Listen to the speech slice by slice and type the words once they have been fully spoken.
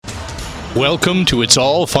Welcome to It's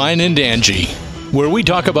All Fine and Angie, where we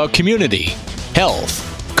talk about community,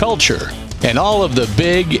 health, culture, and all of the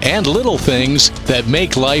big and little things that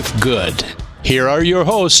make life good. Here are your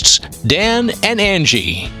hosts, Dan and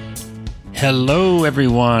Angie. Hello,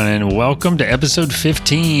 everyone, and welcome to episode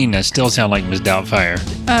 15. I still sound like Ms. Doubtfire.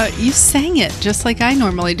 You sang it just like I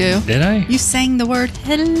normally do. Did I? You sang the word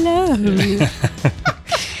hello.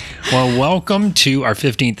 Well, welcome to our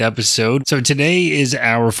 15th episode. So today is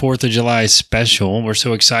our 4th of July special. We're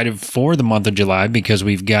so excited for the month of July because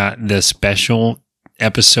we've got the special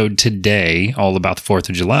episode today all about the 4th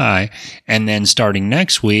of July. And then starting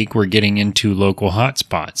next week, we're getting into local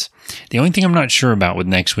hotspots. The only thing I'm not sure about with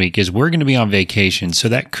next week is we're going to be on vacation. So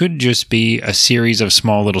that could just be a series of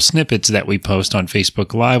small little snippets that we post on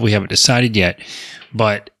Facebook Live. We haven't decided yet,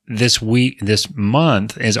 but this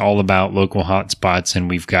month is all about local hotspots, and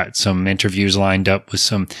we've got some interviews lined up with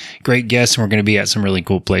some great guests, and we're going to be at some really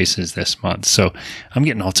cool places this month. So I'm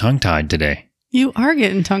getting all tongue-tied today. You are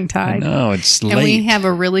getting tongue-tied. No, it's late. And we have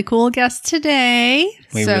a really cool guest today.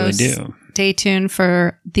 We really do. Stay tuned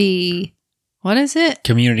for the... What is it?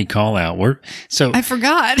 Community call out. I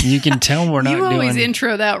forgot. You can tell we're not doing... You always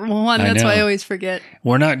intro that one. That's why I always forget.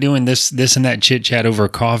 We're not doing this and that chit chat over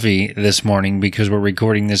coffee this morning because we're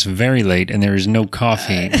recording this very late and there is no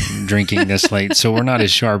coffee drinking this late. So we're not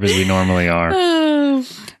as sharp as we normally are. Oh,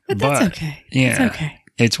 but that's okay. Yeah.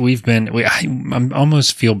 It's okay. I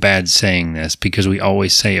almost feel bad saying this because we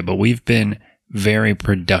always say it, but we've been very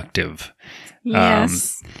productive.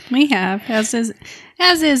 Yes, we have, as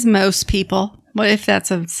is most people. Well, if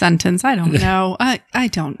that's a sentence, I don't know. I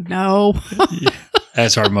don't know.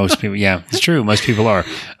 As are most people. Yeah, it's true. Most people are.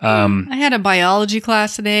 I had a biology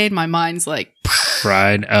class today, and my mind's like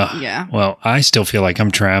fried. Yeah. Well, I still feel like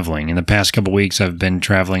I'm traveling. In the past couple of weeks, I've been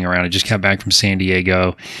traveling around. I just got back from San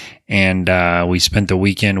Diego, and we spent the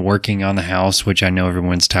weekend working on the house, which I know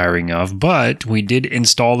everyone's tiring of. But we did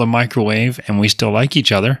install the microwave, and we still like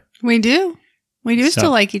each other. We do. We do still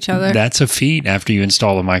like each other. That's a feat after you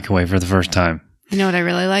install a microwave for the first time. You know what I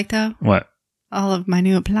really like, though? What? All of my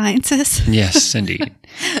new appliances. Yes, indeed.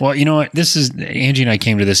 Well, you know what? Angie and I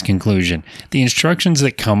came to this conclusion. The instructions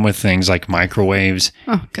that come with things like microwaves,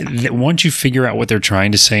 once you figure out what they're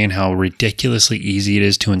trying to say and how ridiculously easy it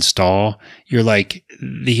is to install, you're like,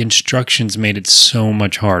 the instructions made it so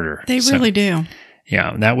much harder. They really do.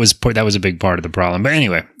 Yeah, that was a big part of the problem. But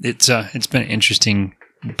anyway, it's been interesting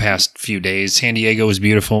past few days. San Diego was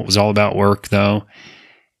beautiful. It was all about work, though.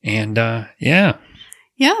 And, yeah.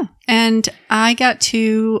 Yeah. And I got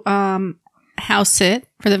to house sit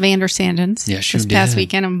for the Vander Sandens this past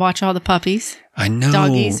weekend and watch all the puppies. I know.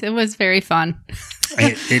 Doggies. It was very fun.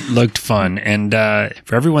 It looked fun. And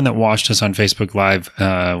for everyone that watched us on Facebook Live,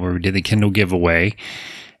 where we did the Kindle giveaway,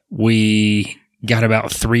 we got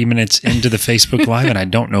about 3 minutes into the Facebook Live, and I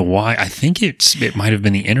don't know why. I think it might have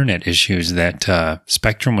been the internet issues that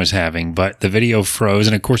Spectrum was having, but the video froze,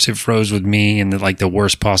 and of course it froze with me in the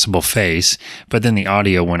worst possible face, but then the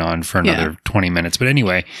audio went on for another 20 minutes. But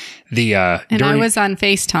anyway, I was on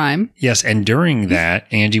FaceTime. Yes, and during that,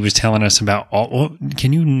 Angie was telling us about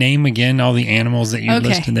can you name again all the animals that you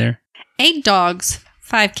listed there? 8 dogs,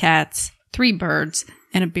 5 cats, 3 birds,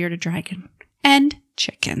 and a bearded dragon. And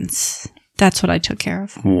chickens. That's what I took care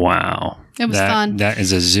of. Wow. It was fun. That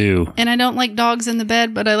is a zoo. And I don't like dogs in the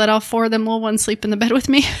bed, but I let all 4 of them little ones sleep in the bed with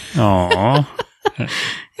me. Aww.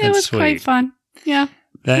 It was sweet. Quite fun. Yeah.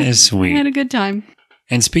 That is sweet. I had a good time.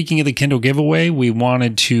 And speaking of the Kindle giveaway, we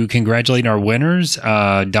wanted to congratulate our winners.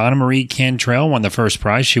 Donna Marie Cantrell won the first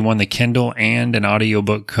prize. She won the Kindle and an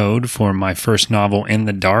audiobook code for my first novel, In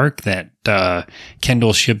the Dark, that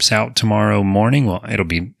Kindle ships out tomorrow morning. Well, it'll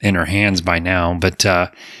be in her hands by now, but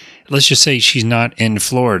let's just say she's not in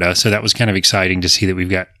Florida, so that was kind of exciting to see that we've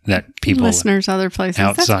got that people listeners other places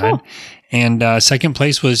outside. That's cool. And second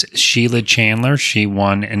place was Sheila Chandler. She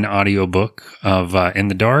won an audiobook of In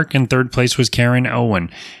the Dark, and third place was Karen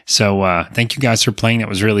Owen. So thank you guys for playing. That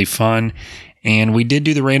was really fun. And we did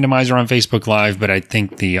do the randomizer on Facebook Live, but I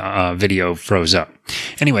think the video froze up.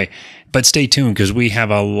 Anyway, but stay tuned because we have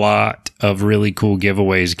a lot of really cool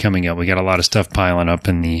giveaways coming up. We got a lot of stuff piling up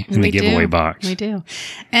in the giveaway box. We do.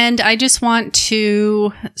 And I just want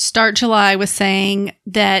to start July with saying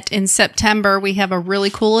that in September, we have a really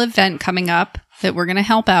cool event coming up that we're going to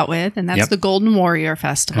help out with, and that's the Golden Warrior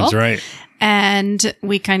Festival. That's right. And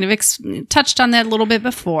we kind of touched on that a little bit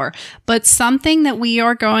before. But something that we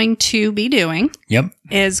are going to be doing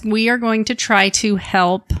is we are going to try to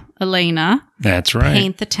help Elena That's right.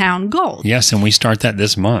 paint the town gold. Yes, and we start that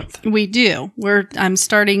this month. We do. I'm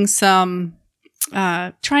starting some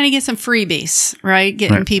trying to get some freebies, right?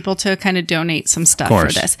 Getting people to kind of donate some stuff for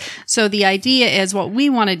this. So the idea is what we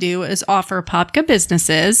want to do is offer Apopka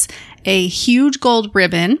businesses a huge gold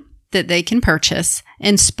ribbon that they can purchase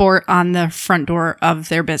and sport on the front door of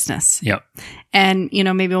their business. Yep. And,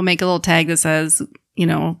 maybe we'll make a little tag that says,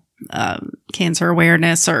 cancer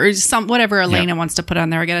awareness or whatever Elena wants to put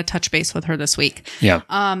on there. I got to touch base with her this week. Yeah.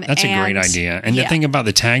 That's a great idea. And the thing about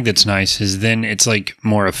the tag that's nice is then it's like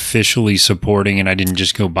more officially supporting, and I didn't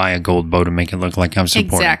just go buy a gold bow to make it look like I'm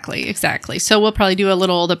supporting. Exactly. So we'll probably do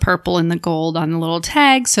the purple and the gold on the little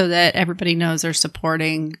tag so that everybody knows they're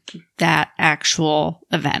supporting that actual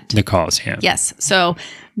event. The cause, yeah. Yes. So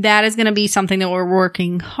that is going to be something that we're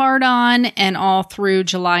working hard on and all through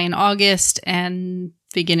July and August and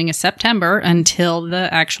beginning of September until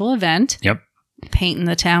the actual event. Yep. Painting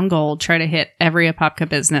the town gold, try to hit every Apopka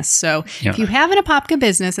business. So if you have an Apopka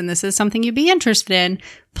business and this is something you'd be interested in,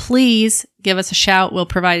 please give us a shout. We'll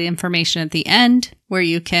provide the information at the end where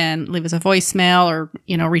you can leave us a voicemail or,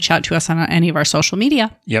 reach out to us on any of our social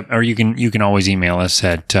media. Yep. Or you can always email us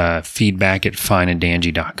at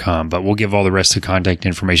feedback@fineandangie.com, but we'll give all the rest of the contact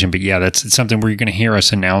information. But yeah, that's something where you're going to hear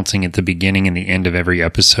us announcing at the beginning and the end of every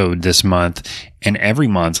episode this month and every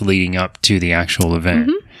month leading up to the actual event.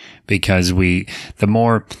 Mm-hmm. Because the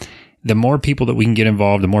more people that we can get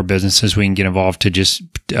involved, the more businesses we can get involved to just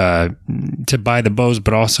to buy the bows,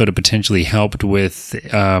 but also to potentially help with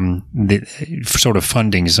the sort of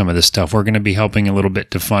funding some of this stuff. We're going to be helping a little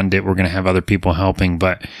bit to fund it. We're going to have other people helping,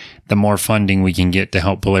 but the more funding we can get to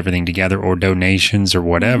help pull everything together, or donations or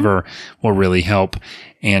whatever, will really help.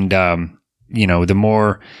 And the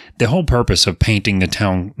whole purpose of painting the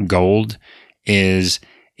town gold is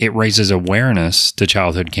it raises awareness to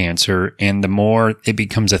childhood cancer, and the more it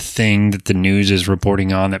becomes a thing that the news is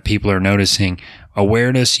reporting on, that people are noticing,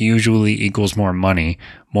 awareness usually equals more money.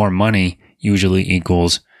 More money usually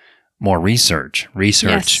equals more research.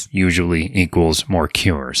 Research usually equals more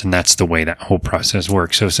cures, and that's the way that whole process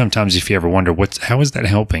works. So sometimes if you ever wonder, how is that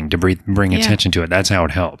helping to bring attention to it, that's how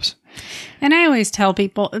it helps. And I always tell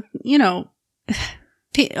people,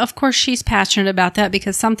 of course she's passionate about that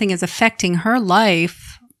because something is affecting her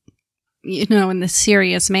life, in this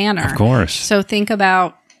serious manner. Of course. So think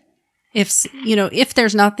about if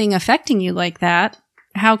there's nothing affecting you like that,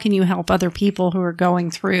 how can you help other people who are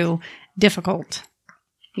going through difficult,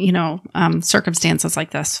 circumstances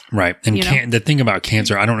like this? Right. And the thing about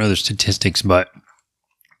cancer, I don't know the statistics, but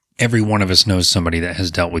every one of us knows somebody that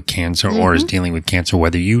has dealt with cancer or is dealing with cancer,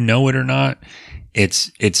 whether you know it or not.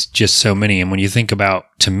 It's just so many. And when you think about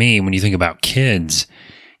kids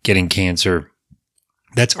getting cancer,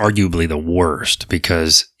 that's arguably the worst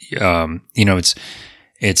because,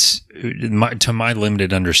 it's to my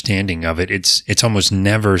limited understanding of it, it's almost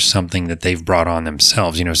never something that they've brought on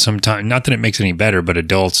themselves. Sometimes, not that it makes it any better, but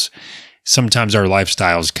adults, sometimes our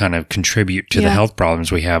lifestyles kind of contribute to the health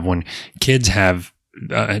problems we have. When kids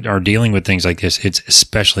are dealing with things like this, it's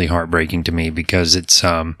especially heartbreaking to me because it's,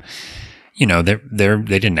 they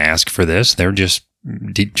didn't ask for this. They're just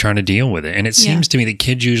trying to deal with it. And it seems to me that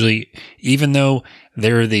kids usually, even though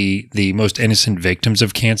they're the most innocent victims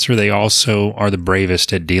of cancer, they also are the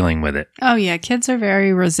bravest at dealing with it. Oh, yeah. Kids are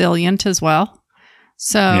very resilient as well.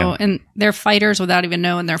 So, and they're fighters without even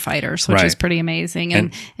knowing they're fighters, which is pretty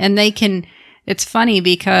amazing. And they can, it's funny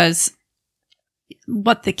because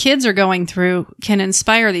what the kids are going through can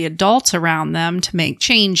inspire the adults around them to make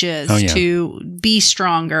changes, to be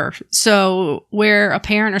stronger. So where a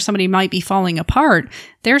parent or somebody might be falling apart,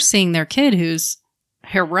 they're seeing their kid who's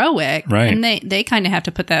heroic, and they kind of have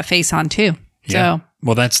to put that face on too. Yeah. So,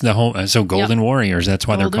 well, that's the whole. So Golden Warriors. That's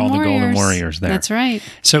why they're called the Golden Warriors. There. That's right.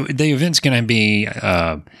 So the event's going to be.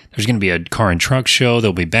 There's going to be a car and truck show.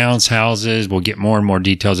 There'll be bounce houses. We'll get more and more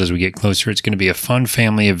details as we get closer. It's going to be a fun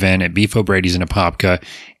family event at Beef O'Brady's in Apopka,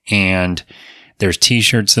 and there's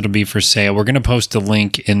T-shirts that'll be for sale. We're going to post a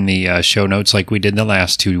link in the show notes like we did in the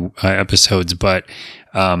last two episodes, but.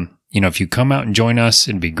 If you come out and join us,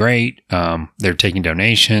 it'd be great. They're taking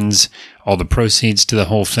donations. All the proceeds to the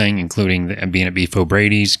whole thing, including being at Beef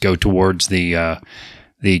O'Brady's, go towards the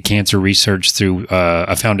cancer research through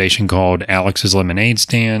a foundation called Alex's Lemonade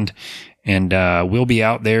Stand. And we'll be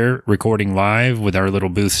out there recording live with our little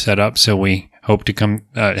booth set up. So we hope to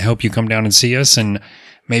help you come down and see us and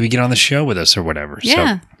maybe get on the show with us or whatever.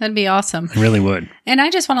 Yeah, that'd be awesome. I really would. And I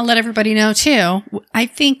just want to let everybody know, too, I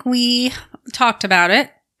think we talked about it.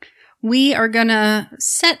 We are going to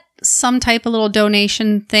set some type of little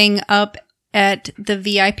donation thing up at the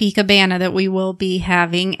VIP cabana that we will be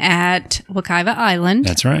having at Wekiva Island.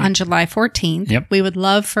 That's right. On July 14th. Yep. We would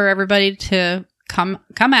love for everybody to come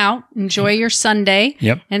out, enjoy your Sunday,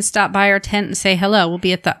 and stop by our tent and say hello. We'll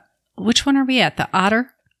be at which one are we at? The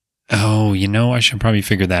Otter? Oh, I should probably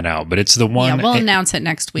figure that out. But it's the one. Yeah, we'll announce it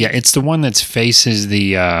next week. Yeah, it's the one that faces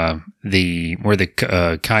where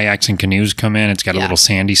the kayaks and canoes come in. It's got a little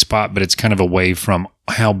sandy spot, but it's kind of away from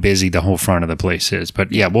how busy the whole front of the place is.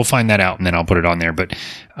 But yeah, we'll find that out and then I'll put it on there. But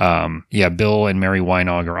Bill and Mary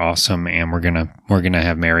Weinog are awesome, and we're gonna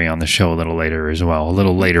have Mary on the show a little later as well, a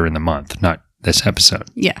little later in the month, not this episode.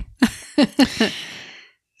 Yeah.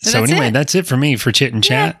 So anyway, that's it for me for Chit and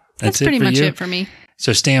Chat. Yeah, that's pretty much it for me.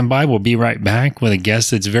 So stand by. We'll be right back with a guest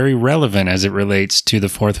that's very relevant as it relates to the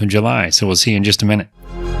 4th of July. So we'll see you in just a minute.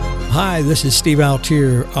 Hi, this is Steve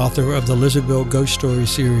Altier, author of the Lizardville Ghost Story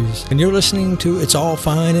series, and you're listening to It's All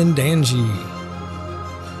Fine and Dangy.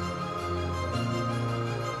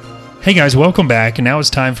 Hey guys, welcome back. And now it's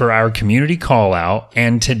time for our community call out.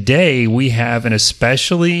 And today we have an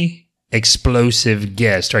especially explosive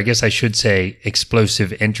guest, or I guess I should say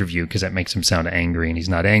explosive interview, because that makes him sound angry, and he's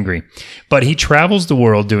not angry. But he travels the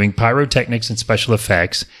world doing pyrotechnics and special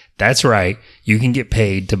effects. That's right. You can get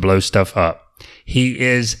paid to blow stuff up. He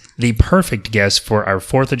is the perfect guest for our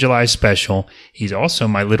 4th of July special. He's also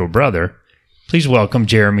my little brother. Please welcome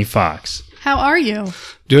Jeremy Fox. How are you?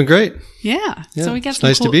 Doing great. Yeah. So we got it's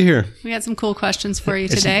nice to be here. We got some cool questions for you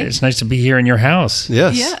today. It's nice to be here in your house.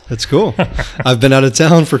 Yes. Yeah. That's cool. I've been out of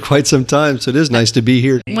town for quite some time, so it is nice to be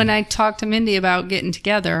here. When I talked to Mindy about getting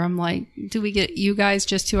together, I'm like, do we get you guys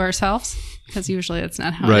just to ourselves? Because usually that's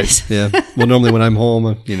not how it is. Yeah. Well, normally when I'm home,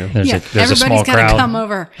 there's a small everybody's got crowd. to come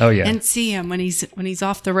over yeah. and see him when he's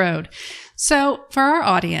off the road. So for our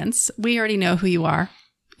audience, we already know who you are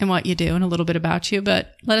and what you do and a little bit about you,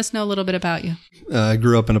 but let us know a little bit about you. I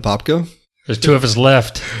grew up in Apopka. There's 2 of us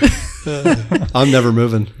left. I'm never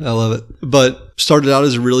moving. I love it. But started out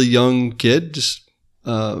as a really young kid, just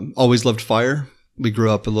always loved fire. We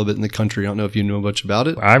grew up a little bit in the country. I don't know if you know much about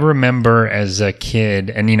it. I remember as a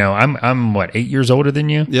kid, and I'm what, 8 years older than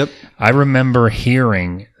you? Yep. I remember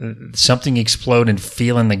hearing something explode and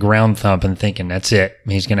feeling the ground thump and thinking, that's it.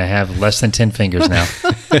 He's going to have less than 10 fingers now.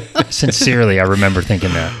 Sincerely, I remember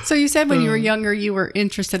thinking that. So you said when you were younger, you were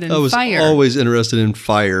interested in fire. I was always interested in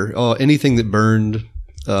fire. Anything that burned.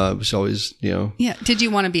 Was always, Yeah. Did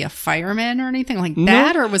you want to be a fireman or anything like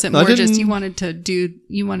that, or was it more just you wanted to do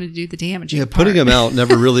the damage? Yeah, putting them out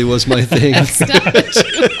never really was my thing. That's not what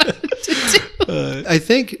you wanted to do. I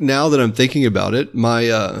think now that I'm thinking about it,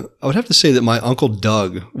 I would have to say that my Uncle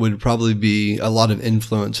Doug would probably be a lot of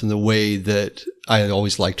influence in the way that I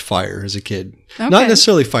always liked fire as a kid. Okay. Not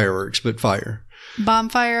necessarily fireworks, but fire.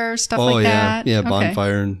 Bonfire, stuff like that. Yeah,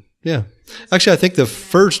 bonfire, and yeah. Actually, I think the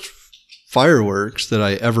first fireworks that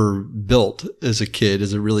I ever built as a kid,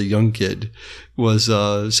 as a really young kid, was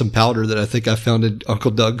some powder that I think I found in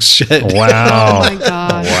Uncle Doug's shed. Wow. Oh my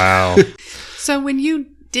gosh. Wow. So when you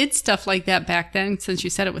did stuff like that back then, since you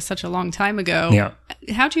said it was such a long time ago,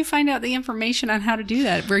 how'd you find out the information on how to do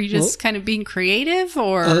that? Were you just kind of being creative,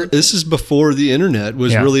 or? This is before the internet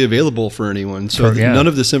was really available for anyone. So none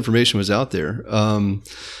of this information was out there.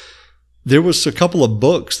 There was a couple of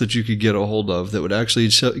books that you could get a hold of that would actually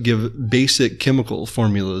give basic chemical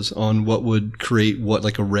formulas on what would create what,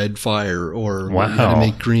 like a red fire, or how to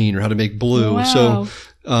make green, or how to make blue. Wow.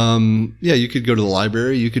 So, you could go to the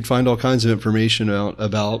library. You could find all kinds of information out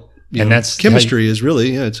about, that's chemistry is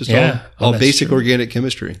really, it's just all basic organic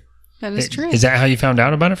chemistry. That is true. Is that how you found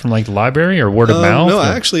out about it, from like the library or word of mouth? No,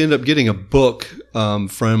 I actually ended up getting a book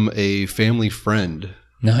from a family friend.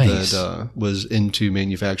 Nice. That was into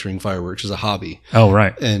manufacturing fireworks as a hobby. Oh,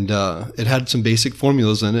 right. And it had some basic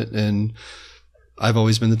formulas in it. And I've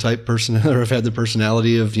always been the type person, or I've had the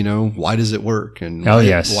personality of, why does it work? And why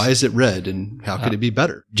is it red? And how could it be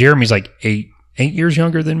better? Jeremy's like 8 years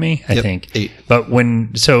younger than me, I think. 8. But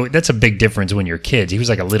so that's a big difference when you're kids. He was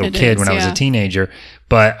like a little kid when I was a teenager.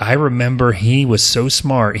 But I remember he was so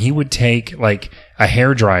smart. He would take like a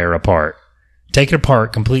hairdryer apart, take it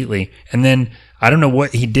apart completely, and then I don't know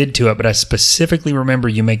what he did to it, but I specifically remember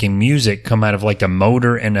you making music come out of like a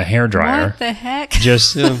motor and a hairdryer. What the heck?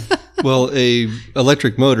 Just Well, a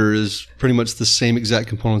electric motor is pretty much the same exact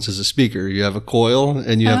components as a speaker. You have a coil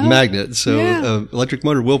and you have magnets. So electric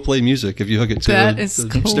motor will play music if you hook it to a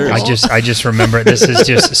stereo. I just remember this is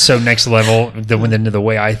just so next level the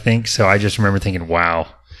way I think. So I just remember thinking, wow.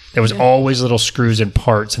 There was always little screws and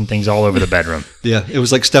parts and things all over the bedroom. Yeah, it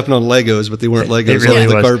was like stepping on Legos, but they weren't Legos. It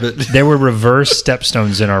really was. The carpet. There were reverse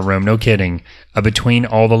stepstones in our room, no kidding. Between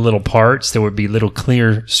all the little parts, there would be little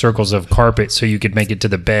clear circles of carpet so you could make it to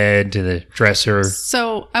the bed, to the dresser.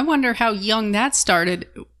 So I wonder how young that started.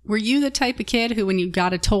 Were you the type of kid who, when you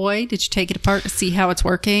got a toy, did you take it apart to see how it's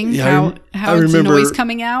working? Yeah, how is the noise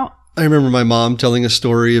coming out? I remember my mom telling a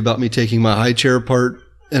story about me taking my high chair apart.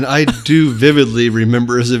 And I do vividly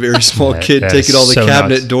remember as a very small kid taking all the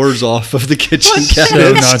cabinet doors off of the kitchen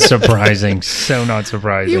cabinets. So not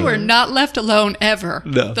surprising. You were not left alone ever.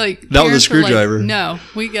 No, not with a screwdriver. No,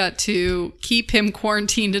 we got to keep him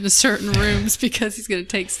quarantined in a certain rooms because he's going to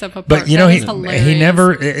take stuff apart. But, he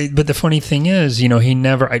never, but the funny thing is, he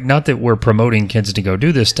never, not that we're promoting kids to go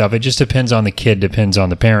do this stuff. It just depends on the kid, depends on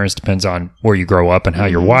the parents, depends on where you grow up and how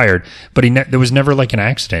you're wired. But there was never like an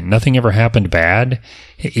accident. Nothing ever happened bad.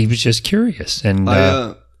 He was just curious. And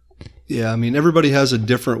yeah, I mean, everybody has a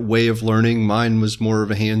different way of learning. Mine was more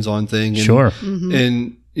of a hands-on thing. And, sure.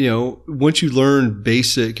 And, once you learn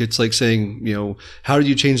basic, it's like saying, how do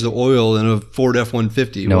you change the oil in a Ford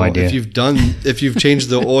F-150? No idea. If you've changed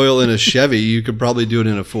the oil in a Chevy, you could probably do it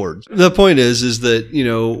in a Ford. The point is that,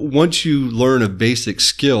 once you learn a basic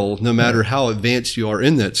skill, no matter how advanced you are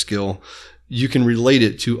in that skill, you can relate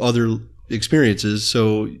it to other experiences.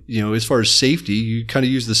 So, as far as safety, you kind of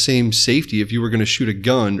use the same safety if you were going to shoot a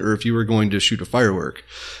gun or if you were going to shoot a firework.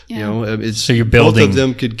 Yeah. So you're building. Both of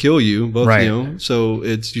them could kill you. Both, right. So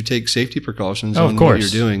you take safety precautions on what you're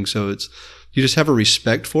doing. So you just have a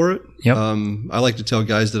respect for it. Yep. I like to tell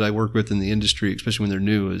guys that I work with in the industry, especially when they're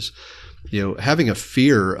new, is, having a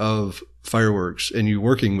fear of fireworks and you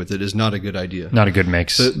working with it is not a good idea. Not a good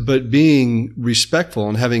mix. But being respectful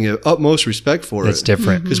and having an utmost respect for it's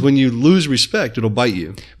different. Because when you lose respect, it'll bite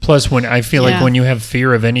you. Plus, when I feel like when you have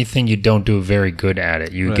fear of anything, you don't do very good at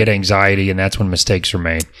it. You get anxiety, and that's when mistakes are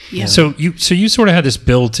made. Yeah. So you sort of had this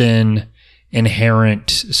built-in,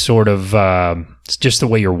 inherent sort of it's just the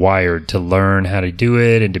way you're wired to learn how to do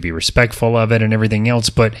it and to be respectful of it and everything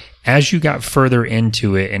else. But as you got further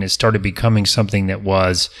into it and it started becoming something that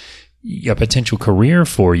was a potential career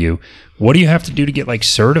for you, what do you have to do to get like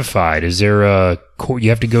certified? Is there you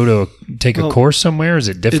have to go to take a course somewhere? Is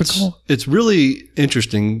it difficult? It's really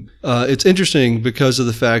interesting. It's interesting because of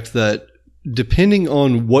the fact that depending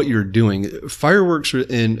on what you're doing, fireworks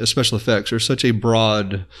and special effects are such a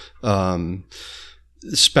broad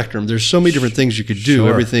spectrum. There's so many different things you could do. Sure.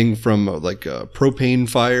 Everything from like a propane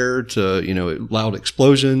fire to, loud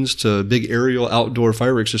explosions to big aerial outdoor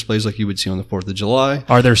fireworks displays like you would see on the 4th of July.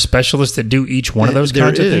 Are there specialists that do each one of those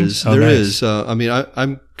kinds of things? There is. I mean,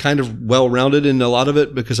 I'm kind of well-rounded in a lot of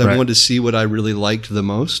it because I wanted to see what I really liked the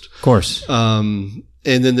most. Of course.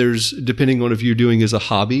 And then there's, depending on if you're doing as a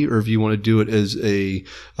hobby or if you want to do it as a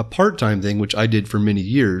part-time thing, which I did for many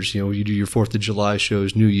years. You do your 4th of July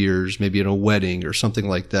shows, New Year's, maybe at a wedding or something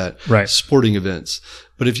like that. Right. Sporting events.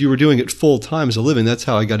 But if you were doing it full-time as a living, that's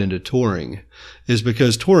how I got into touring. Is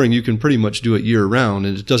because touring, you can pretty much do it year-round,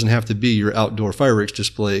 and it doesn't have to be your outdoor fireworks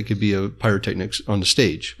display. It could be a pyrotechnics on the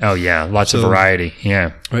stage. Oh, yeah. Lots of variety.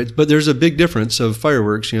 Yeah. Right. But there's a big difference of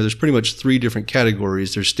fireworks. There's pretty much 3 different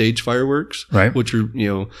categories. There's stage fireworks, right, which are,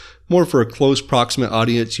 more for a close proximate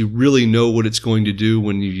audience. You really know what it's going to do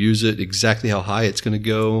when you use it, exactly how high it's going to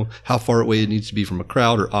go, how far away it needs to be from a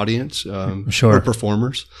crowd or audience, sure, or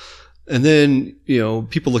performers. And then,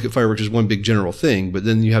 people look at fireworks as one big general thing, but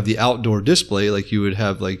then you have the outdoor display, like you would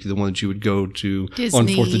have like the ones you would go to Disney, on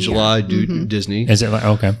 4th of July, Disney. Is it like,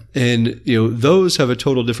 okay. And, those have a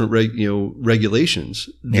total different, regulations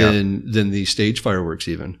than the stage fireworks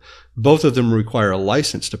even. Both of them require a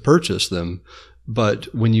license to purchase them.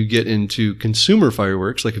 But when you get into consumer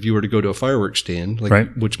fireworks, like if you were to go to a fireworks stand,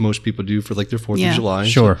 like which most people do for like their 4th of July.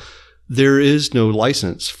 Sure. So, there is no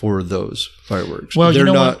license for those fireworks. Well,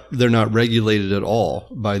 they're not regulated at all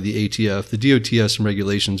by the ATF. The DOT has some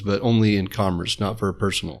regulations, but only in commerce, not for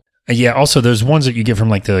personal. Yeah. Also, those ones that you get from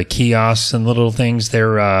like the kiosks and little things,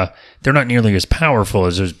 they're not nearly as powerful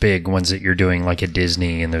as those big ones that you're doing like at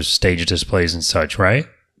Disney and there's stage displays and such, right?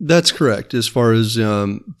 That's correct. As far as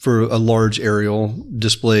for a large aerial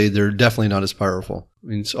display, they're definitely not as powerful. I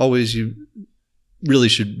mean, it's always you really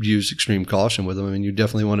should use extreme caution with them. I mean, you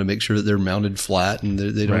definitely want to make sure that they're mounted flat and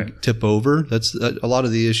they don't tip over. That's a lot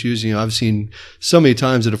of the issues. I've seen so many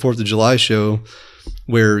times at a 4th of July show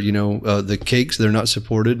where, the cakes, they're not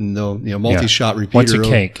supported and they'll, multi-shot repeater. What's a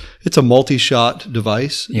cake? It's a multi-shot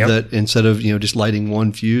device that instead of, just lighting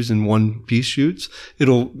one fuse and one piece shoots,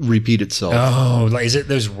 it'll repeat itself. Oh, like, is it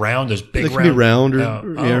those big round? It can be round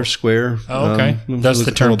or square. Oh, okay. That's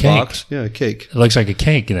the term cake. Box. Yeah, a cake. It looks like a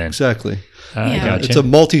cake then. Exactly. I gotcha. It's a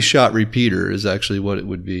multi-shot repeater is actually what it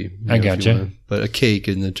would be. I gotcha. But a cake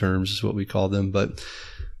in the terms is what we call them. But,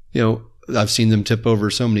 I've seen them tip over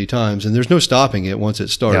so many times, and there's no stopping it once it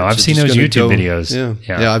starts. No, I've seen those YouTube videos.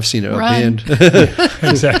 Yeah, I've seen it uphand.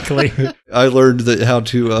 Exactly. I learned how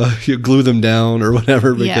to you glue them down or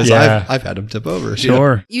whatever because I've had them tip over.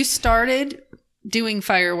 Sure. You started doing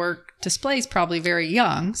firework displays probably very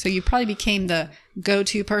young, so you probably became the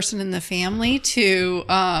go-to person in the family to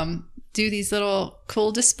do these little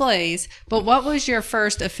cool displays. But what was your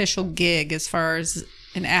first official gig as far as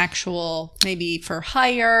an actual, maybe for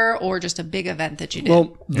hire or just a big event that you did?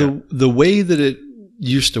 Well, the way that it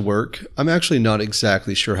used to work, I'm actually not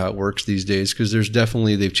exactly sure how it works these days because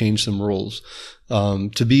they've changed some rules.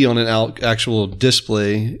 To be on an actual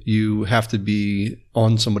display, you have to be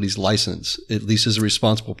on somebody's license, at least as a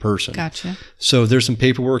responsible person. Gotcha. So there's some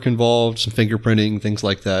paperwork involved, some fingerprinting, things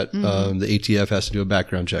like that. The ATF has to do a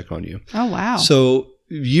background check on you. Oh, wow. So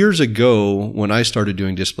years ago, when I started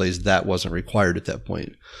doing displays, that wasn't required at that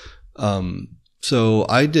point. So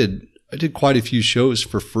I did quite a few shows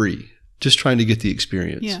for free, just trying to get the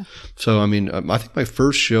experience. Yeah. So, I mean, I think my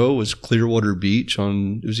first show was Clearwater Beach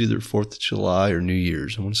it was either 4th of July or New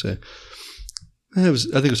Year's. I want to say I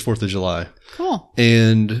think it was 4th of July. Cool.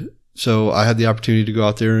 And so I had the opportunity to go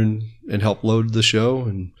out there and help load the show.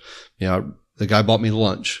 And, the guy bought me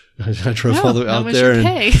lunch. I drove all the way out there. And,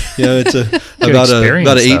 it's about an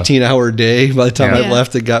 18-hour day by the time I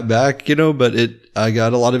left and got back, but I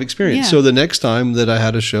got a lot of experience. So the next time that I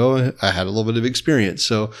had a show, I had a little bit of experience.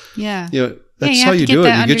 So, that's how you do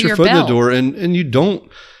it. You get your foot in the door and you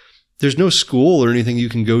don't, there's no school or anything you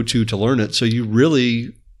can go to learn it. So you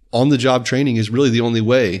really, on-the-job training is really the only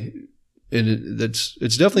way. And it's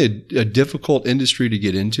definitely a difficult industry to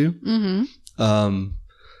get into. Mm-hmm.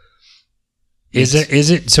 Is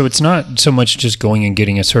it? So it's not so much just going and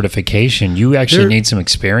getting a certification. You actually need some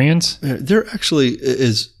experience. There actually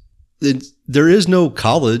is. There is no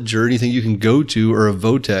college or anything you can go to or a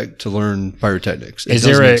VOTEC to learn pyrotechnics. It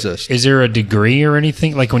doesn't exist. Is there a degree or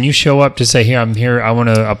anything? Like when you show up to say, "Hey, I'm here. I want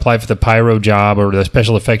to apply for the pyro job or the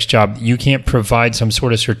special effects job," you can't provide some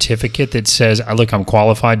sort of certificate that says, "Look, I'm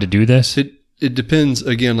qualified to do this." It depends.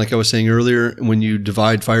 Again, like I was saying earlier, when you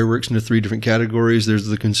divide fireworks into 3 different categories, there's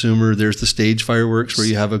the consumer, there's the stage fireworks where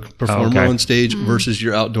you have a performer on stage versus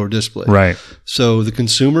your outdoor display. Right. So the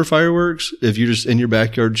consumer fireworks, if you're just in your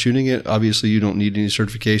backyard shooting it, obviously you don't need any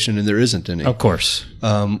certification and there isn't any. Of course.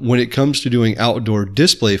 When it comes to doing outdoor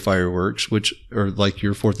display fireworks, which are like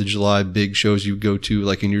your 4th of July big shows you go to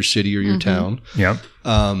like in your city or your town. Yep.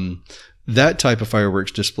 That type of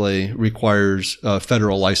fireworks display requires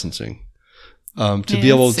federal licensing. To be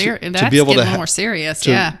able to more serious,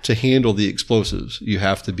 to handle the explosives, you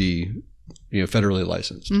have to be, federally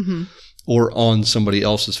licensed or on somebody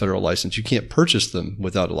else's federal license. You can't purchase them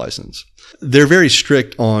without a license. They're very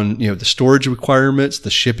strict on, the storage requirements, the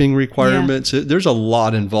shipping requirements. There's a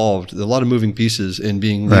lot involved, a lot of moving pieces in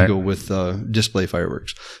being legal with display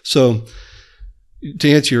fireworks. So to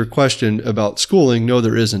answer your question about schooling, no,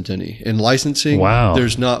 there isn't any. In licensing,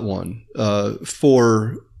 there's not one.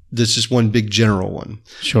 This is one big general one.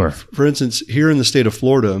 Sure. For instance, here in the state of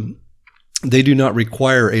Florida, they do not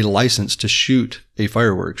require a license to shoot a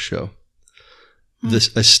fireworks show.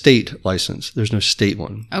 A state license. There's no state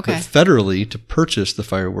one. Okay. But federally, to purchase the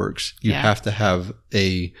fireworks, you have to have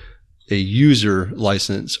a user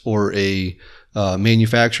license or a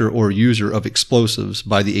manufacturer or user of explosives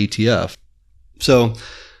by the ATF. So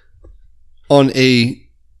on a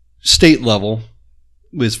state level,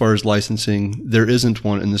 as far as licensing, there isn't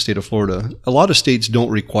one in the state of Florida. A lot of states don't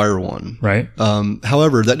require one. Right.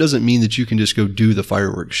 However, that doesn't mean that you can just go do the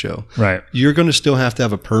fireworks show. Right. You're going to still have to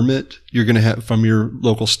have a permit. You're going to have from your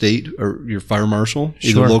local state or your fire marshal,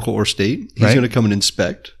 either local or state. He's going to come and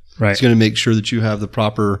inspect. Right. He's going to make sure that you have the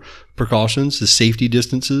proper precautions, the safety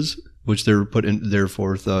distances, which they're put in there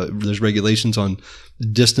for. There's regulations on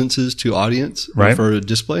distances to audience for a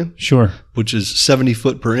display. Sure. Which is 70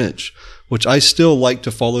 foot per inch, which I still like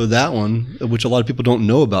to follow that one, which a lot of people don't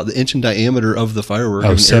know about. The inch in diameter of the firework.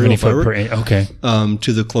 Oh, 70 foot per inch. Okay.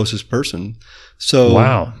 To the closest person. So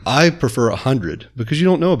I prefer 100 because you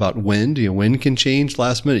don't know about wind. Wind can change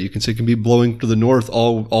last minute. You can say it can be blowing to the north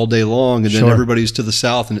all day long, and then everybody's to the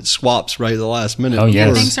south, and it swaps right at the last minute. Oh,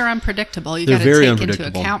 yes. Things are unpredictable. You got to take into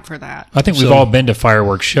account for that. I think we've all been to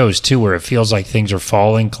fireworks shows too, where it feels like things are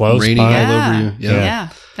falling close, raining all over you. Yeah.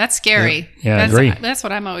 That's scary. Yeah, I agree. That's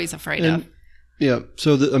what I'm always afraid of. Yeah.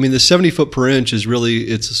 So the 70 foot per inch is really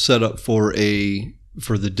it's set up for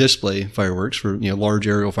the display fireworks, for large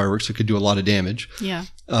aerial fireworks that could do a lot of damage. Yeah.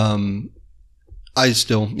 I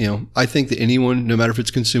still, I think that anyone, no matter if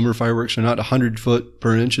it's consumer fireworks or not, 100 foot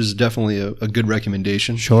per inch is definitely a good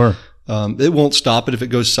recommendation. Sure. It won't stop it if it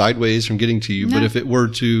goes sideways from getting to you, but if it were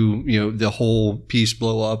to, the whole piece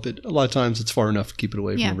blow up, a lot of times it's far enough to keep it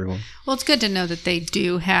away from everyone. Well, it's good to know that they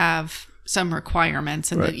do have some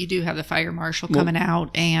requirements and that you do have the fire marshal coming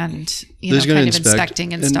out and, kind of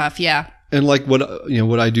inspecting and stuff. Yeah. And like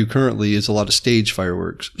what I do currently is a lot of stage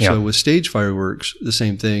fireworks. Yeah. So with stage fireworks, the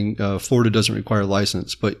same thing. Florida doesn't require a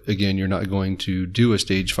license, but again, you're not going to do a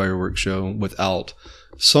stage fireworks show without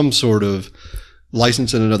some sort of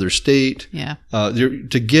license in another state. Yeah.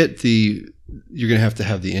 To get you're going to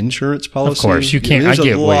have the insurance policy. Of course, you can't. I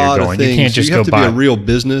get where you're going. You can't just go buy. You have to be a real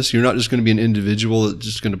business. You're not just going to be an individual that's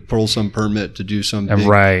just going to pull some permit to do some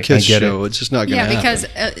big kids show. It's just not going to happen.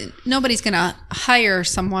 Yeah, because nobody's going to hire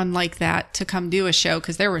someone like that to come do a show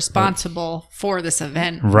because they're responsible for this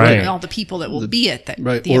event. Right. And all the people that will be at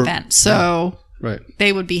the event. So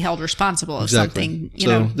they would be held responsible if something,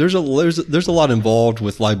 So there's a lot involved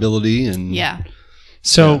with liability and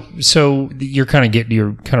So you're kind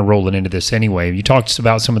of rolling into this anyway. You talked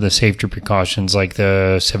about some of the safety precautions, like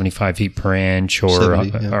the 75 feet per inch, or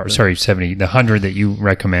 70, the 100 that you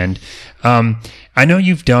recommend. I know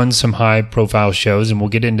you've done some high profile shows, and we'll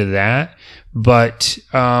get into that. But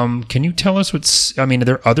can you tell us are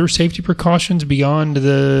there other safety precautions beyond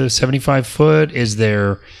the 75 foot? Is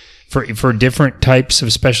there for different types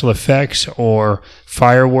of special effects or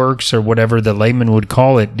fireworks or whatever the layman would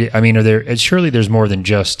call it? Surely there's more than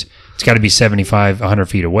just, it's got to be 75, 100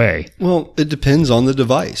 feet away. Well, it depends on the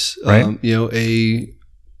device. Right.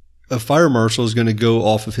 A fire marshal is going to go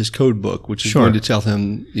off of his code book, which is going to tell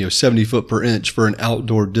him, 70 foot per inch for an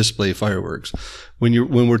outdoor display fireworks.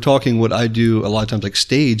 When we're talking what I do a lot of times, like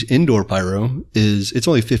stage indoor pyro, it's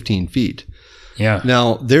only 15 feet. Yeah.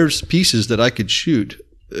 Now there's pieces that I could shoot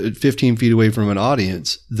 15 feet away from an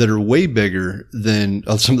audience that are way bigger than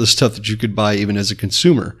some of the stuff that you could buy even as a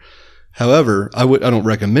consumer. However, I don't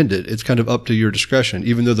recommend it. It's kind of up to your discretion,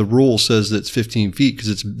 even though the rule says that it's 15 feet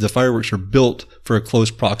because the fireworks are built for a close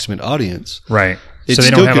proximate audience. Right. So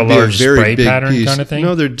they don't have a large spray pattern kind of thing?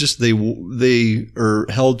 No, they're just, they are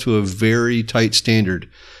held to a very tight standard.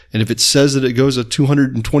 And if it says that it goes at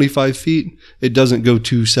 225 feet, it doesn't go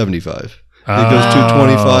 275. It goes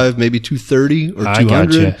 225, maybe 230 or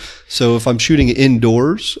 200. So if I'm shooting it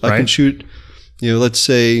indoors, I can shoot, let's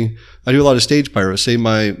say I do a lot of stage pyro. Say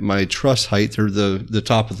my truss height or the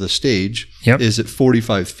top of the stage is at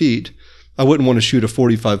 45 feet. I wouldn't want to shoot a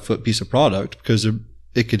 45 foot piece of product because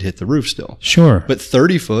it could hit the roof still. Sure. But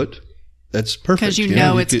 30 foot, that's perfect. Because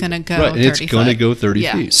it's going to go 30 and it's going to go 30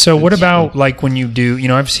 feet. So what about like when you do,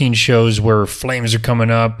 I've seen shows where flames are coming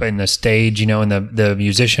up in the stage, and the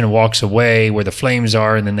musician walks away where the flames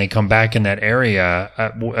are and then they come back in that area.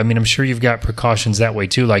 I'm sure you've got precautions that way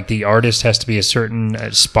too. Like the artist has to be a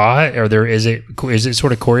certain spot, or is it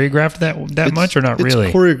sort of choreographed that much or not really?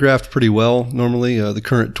 It's choreographed pretty well. Normally, the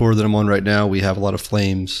current tour that I'm on right now, we have a lot of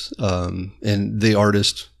flames, and the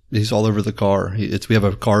artist, he's all over the car. We have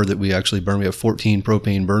a car that we actually burn. We have 14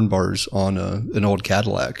 propane burn bars on an old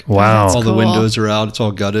Cadillac. Wow. All the windows are out. It's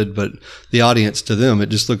all gutted, but the audience, to them, it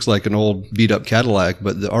just looks like an old beat up Cadillac.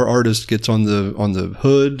 But our artist gets on the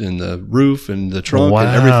hood and the roof and the trunk and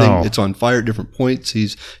everything. It's on fire at different points.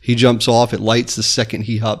 He jumps off. It lights the second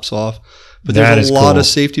he hops off. But there's a lot of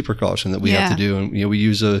safety precaution that we have to do. And, we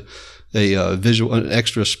use an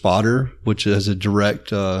extra spotter, which has a direct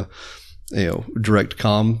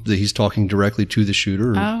comm that he's talking directly to the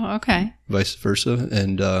shooter. Oh, okay. Vice versa.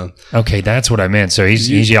 And, okay, that's what I meant. So he's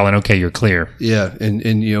yelling, okay, you're clear. Yeah. And,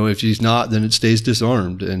 if he's not, then it stays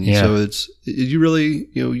disarmed. And so you really,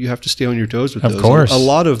 you have to stay on your toes with those. Of course. A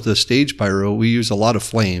lot of the stage pyro, we use a lot of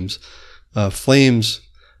flames. Flames,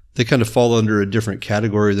 they kind of fall under a different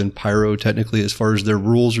category than pyro technically, as far as their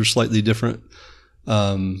rules are slightly different.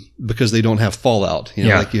 Because they don't have fallout,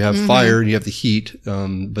 like you have fire and you have the heat,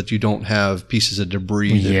 but you don't have pieces of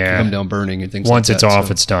debris that come down burning and things Once like that. Once it's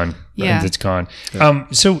off, it's done. Yeah. It's gone. Yeah.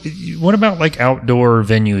 So what about like outdoor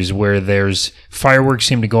venues where there's fireworks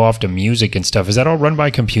seem to go off to music and stuff? Is that all run by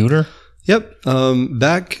computer? Yep.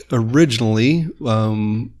 Back originally,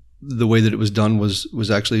 the way that it was done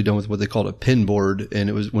was actually done with what they called a pin board. And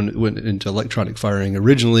it was when it went into electronic firing.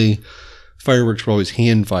 Originally, fireworks were always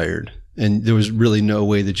hand fired. And there was really no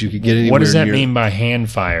way that you could get anywhere. What does that mean by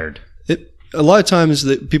hand fired? A lot of times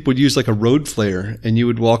that people would use like a road flare, and they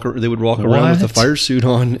would walk around with a fire suit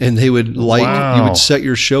on, and they would light. Wow. You would set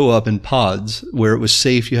your show up in pods where it was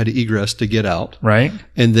safe. You had to egress to get out, right?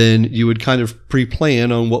 And then you would kind of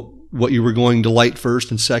pre-plan on what you were going to light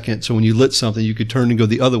first and second. So when you lit something, you could turn and go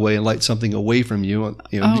the other way and light something away from you.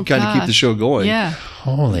 To kind of keep the show going. Yeah.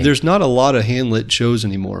 Holy. There's not a lot of hand lit shows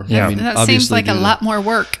anymore. Yeah. I mean, that seems like a lot more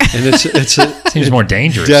work. And it seems more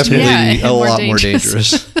dangerous. Definitely a lot more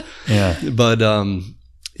dangerous. Yeah. But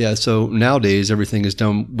so nowadays everything is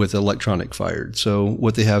done with electronic fired. So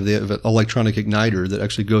what they have an electronic igniter that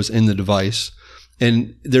actually goes in the device,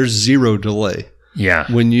 and there's zero delay.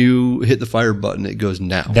 Yeah. When you hit the fire button, it goes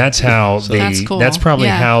now. That's how that's cool. That's probably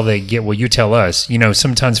how they get what you tell us.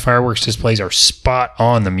 Sometimes fireworks displays are spot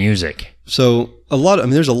on the music. So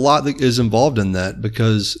there's a lot that is involved in that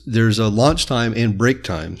because there's a launch time and break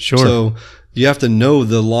time. Sure. So you have to know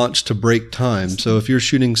the launch to break time. So if you're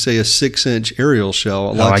shooting, say, a 6-inch aerial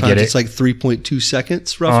shell, a lot of times it's like 3.2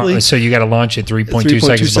 seconds roughly. So you got to launch it 3.2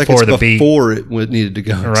 seconds before the beat. Before it needed to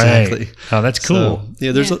go. Right. Exactly. Oh, that's cool.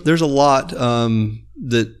 So, there's a lot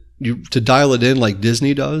that to dial it in like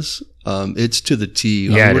Disney does. It's to the T.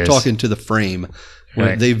 We're talking to the frame.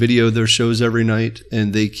 Right. They video their shows every night,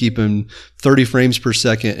 and they keep them 30 frames per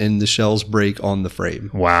second, and the shells break on the frame.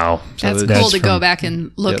 Wow. So that's cool to go back and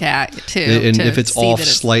look at, too. And if it's off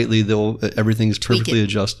slightly, everything's perfectly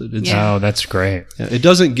adjusted. Oh, that's great. It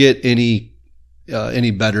doesn't get any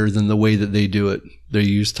better than the way that they do it. They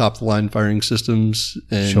use top-of-the-line firing systems,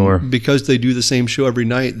 and because they do the same show every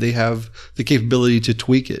night, they have the capability to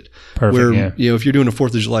tweak it. Perfect. If you're doing a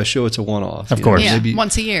 4th of July show, it's a one-off. Of course, maybe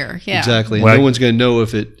once a year. Yeah, exactly. No one's going to know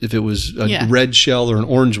if it was a red shell or an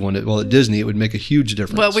orange one. At Disney, it would make a huge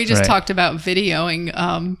difference. Well, we just talked about videoing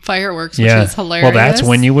fireworks, which is hilarious. Well, that's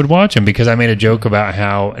when you would watch them, because I made a joke about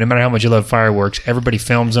how no matter how much you love fireworks, everybody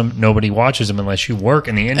films them. Nobody watches them unless you work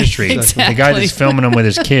in the industry. Exactly. The guy that's filming them with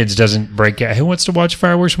his kids doesn't break out. Who wants to watch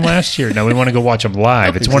fireworks from last year? No, we want to go watch them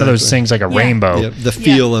live. It's one of those things like a rainbow. Yeah, the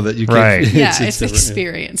feel of it. You right. It's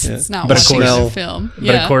experience. It's not watching the film.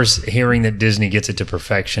 But of course, hearing that Disney gets it to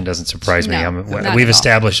perfection doesn't surprise me. We've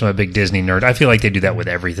established I'm a big Disney nerd. I feel like they do that with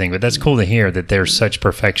everything, but that's cool to hear that they're such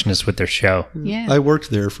perfectionists with their show. Yeah. I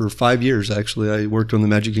worked there for 5 years, actually. I worked on the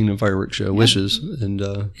Magic Kingdom fireworks show, Wishes.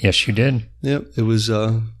 And yes, you did. Yeah, it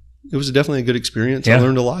was definitely a good experience. I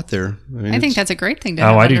learned a lot there. I think that's a great thing to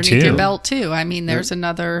have underneath your belt, too. I mean, there's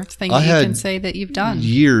another thing that you can say that you've done.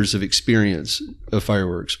 Years of experience of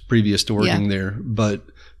fireworks previous to working there, but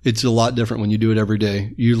it's a lot different when you do it every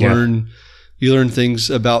day. You learn things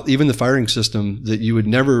about even the firing system that you would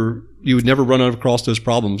never run across those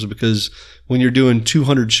problems, because when you're doing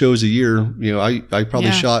 200 shows a year, I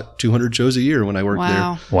probably shot 200 shows a year when I worked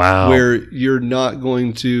there. Wow. Where you're not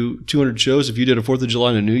going to 200 shows if you did a 4th of July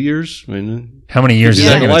and a New Year's. I mean, how many years is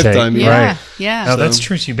that going to take? Right. Yeah. No, that's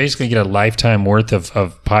true. So you basically get a lifetime worth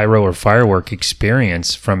of pyro or firework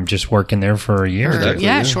experience from just working there for a year. Exactly,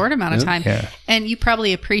 a short amount of time. Yeah. And you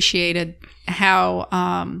probably appreciated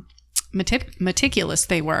how meticulous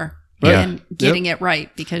they were in getting it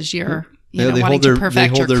right, because you're wanting to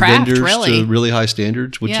perfect your craft, vendors really. to really high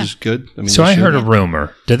standards, which is good. I mean, so I heard a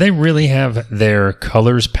rumor. Do they really have their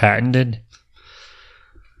colors patented?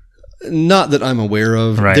 Not that I'm aware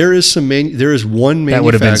of. Right. There is one manufacturer. That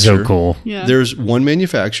would have been so cool. Yeah. There's one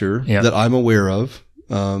manufacturer that I'm aware of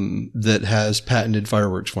that has patented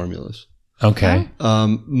fireworks formulas. Okay.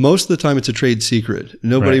 Most of the time, it's a trade secret.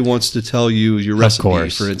 Nobody wants to tell you your recipe.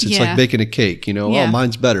 For instance, like baking a cake. Oh,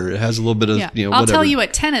 mine's better. It has a little bit of whatever. I'll tell you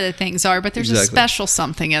what 10 of the things are, but there's a special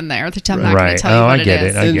something in there that I'm not going to tell you what I get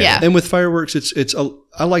it. I get it. And with fireworks,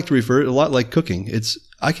 I like to refer it a lot like cooking.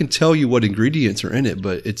 I can tell you what ingredients are in it,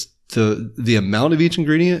 but it's the amount of each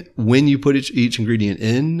ingredient, when you put each ingredient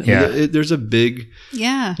in, there's a big,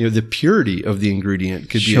 the purity of the ingredient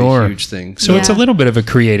could be a huge thing. So it's a little bit of a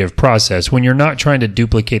creative process. When you're not trying to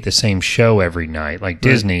duplicate the same show every night, like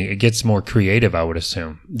Disney, it gets more creative, I would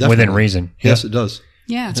assume, within reason. Yes, it does.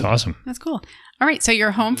 Yeah. That's awesome. That's cool. All right. So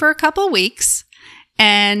you're home for a couple of weeks,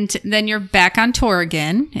 and then you're back on tour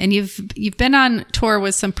again, and you've been on tour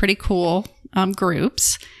with some pretty cool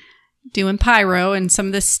groups doing pyro and some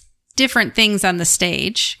of this different things on the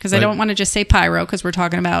stage, because I don't want to just say pyro, because we're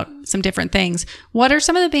talking about some different things. What are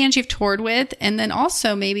some of the bands you've toured with? And then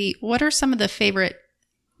also maybe what are some of the favorite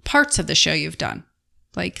parts of the show you've done?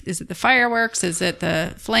 Like, is it the fireworks? Is it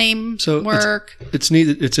the flame work? It's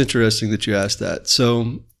neat. It's interesting that you asked that.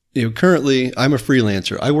 So, currently I'm a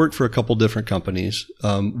freelancer. I work for a couple different companies.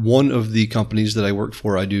 One of the companies that I work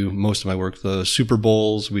for, I do most of my work, the Super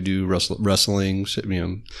Bowls. We do wrestling.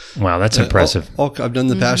 Wow, that's impressive. I've done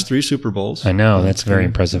the past 3 Super Bowls. I know. That's very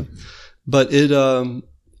impressive. But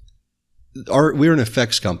we're an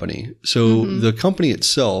effects company. So the company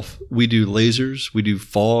itself, we do lasers, we do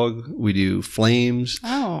fog, we do flames,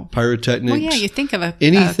 pyrotechnics. Well, yeah, you think of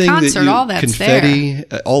anything a concert, that all that's confetti,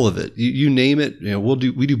 there. All of it. You name it.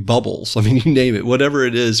 We do bubbles. I mean, you name it. Whatever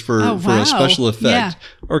it is for a special effect,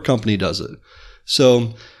 our company does it.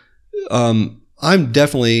 So, I'm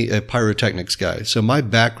definitely a pyrotechnics guy. So my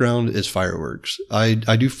background is fireworks. I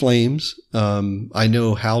do flames. I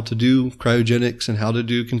know how to do cryogenics and how to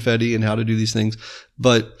do confetti and how to do these things,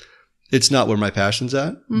 but it's not where my passion's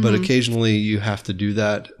at. But occasionally you have to do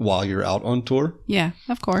that while you're out on tour. Yeah,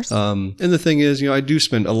 of course. And the thing is, I do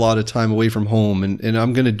spend a lot of time away from home, and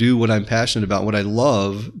I'm going to do what I'm passionate about, what I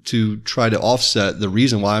love, to try to offset the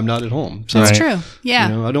reason why I'm not at home. So, that's true. Yeah.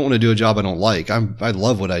 I don't want to do a job I don't like. I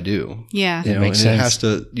love what I do. Yeah. It makes sense.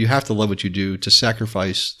 You have to love what you do to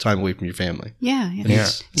sacrifice time away from your family. Yeah.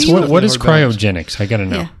 So what is cryogenics? I got to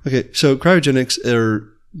know. Yeah. Okay. So cryogenics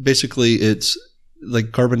are basically, it's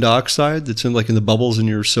like carbon dioxide that's in the bubbles in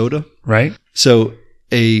your soda. Right. So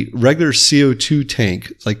a regular CO2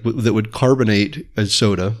 tank, that would carbonate a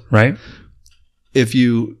soda. Right. If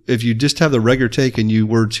you just have the regular tank and you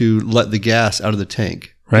were to let the gas out of the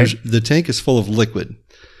tank, right, the tank is full of liquid,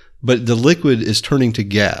 but the liquid is turning to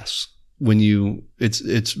gas when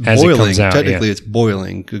it's boiling. Technically, it's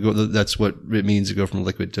boiling. That's what it means to go from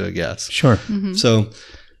liquid to a gas. Sure. Mm-hmm. So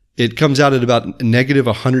it comes out at about negative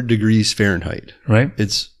 100 degrees Fahrenheit. Right.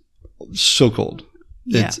 It's so cold.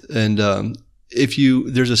 Yeah.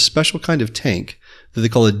 There's a special kind of tank that they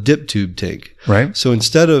call a dip tube tank. Right. So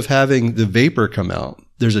instead of having the vapor come out,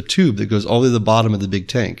 there's a tube that goes all the way to the bottom of the big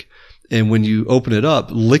tank. And when you open it up,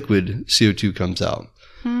 liquid CO2 comes out.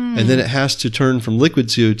 And then it has to turn from liquid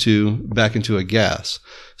CO2 back into a gas.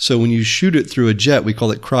 So when you shoot it through a jet, we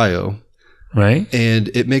call it cryo. Right. And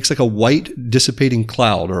it makes like a white dissipating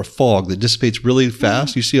cloud or a fog that dissipates really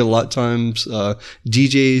fast. You see it a lot of times.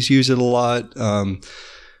 DJs use it a lot.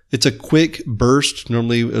 It's a quick burst,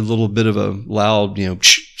 normally a little bit of a loud,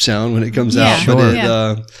 sound when it comes out. Sure.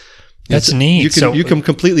 But that's neat. You can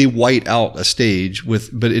completely white out a stage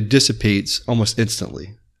but it dissipates almost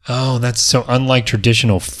instantly. Oh, that's so unlike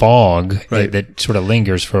traditional fog that sort of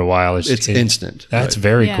lingers for a while. It's instant. That's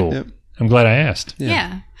very cool. Yep. I'm glad I asked.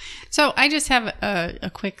 Yeah. So I just have a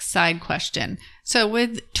quick side question. So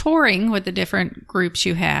with touring with the different groups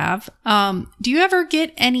you have, do you ever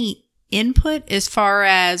get any input as far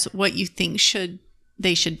as what you think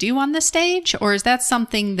they should do on the stage? Or is that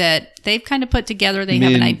something that they've kind of put together? They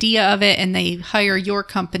have an idea of it and they hire your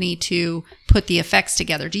company to put the effects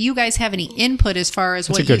together. Do you guys have any input as far as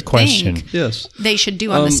what you think they should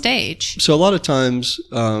do on the stage? So a lot of times,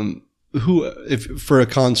 if for a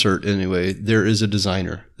concert anyway, there is a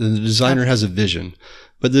designer. And the designer has a vision.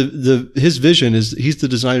 But his vision is he's the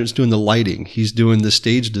designer that's doing the lighting. He's doing the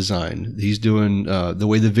stage design. He's doing the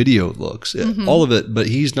way the video looks, all of it. But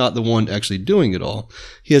he's not the one actually doing it all.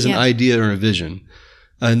 He has an idea or a vision.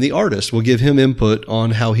 And the artist will give him input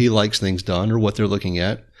on how he likes things done or what they're looking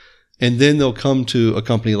at. And then they'll come to a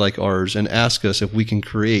company like ours and ask us if we can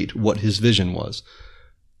create what his vision was.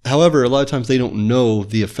 However, a lot of times they don't know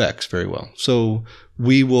the effects very well. So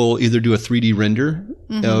we will either do a 3D render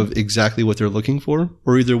of exactly what they're looking for,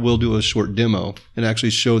 or either we'll do a short demo and actually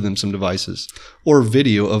show them some devices or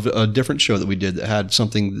video of a different show that we did that had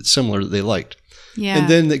something that's similar that they liked. Yeah. And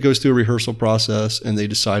then it goes through a rehearsal process and they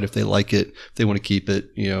decide if they like it, if they want to keep it,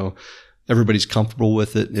 everybody's comfortable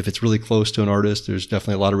with it. If it's really close to an artist, there's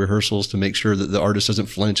definitely a lot of rehearsals to make sure that the artist doesn't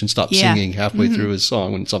flinch and stop singing halfway through his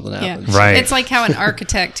song when something happens. Right. It's like how an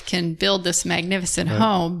architect can build this magnificent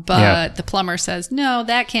home, but the plumber says, no,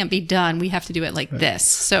 that can't be done. We have to do it like this.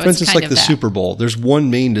 So for instance, like the Super Bowl, there's one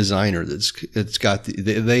main designer it's got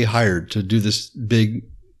they hired to do this big,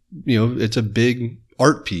 it's a big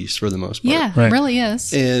art piece for the most part. Yeah, it really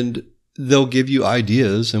is. And they'll give you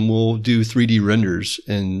ideas and we'll do 3D renders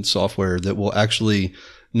in software that will actually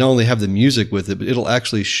not only have the music with it, but it'll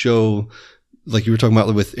actually show, like you were talking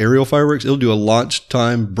about with aerial fireworks, it'll do a launch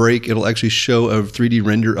time break. It'll actually show a 3D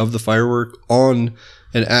render of the firework on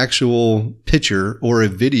an actual picture or a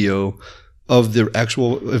video of the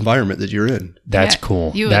actual environment that you're in. That's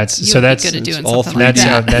cool. That's good at doing something like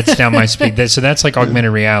that. That's down my speed. So that's like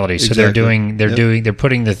augmented reality. So exactly. they're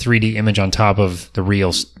putting the 3D image on top of the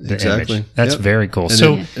real image. That's very cool.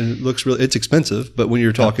 And it looks it's expensive, but when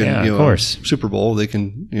you're talking, of course. Super Bowl, they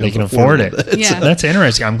can afford it. Yeah. That's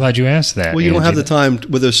interesting. I'm glad you asked that. Well, you don't have the time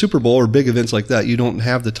with a Super Bowl or big events like that. You don't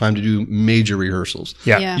have the time to do major rehearsals.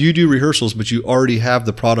 Yeah. You do rehearsals, but you already have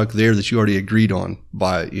the product there that you already agreed on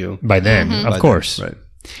by then. Of course. Right.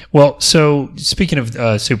 Well, so speaking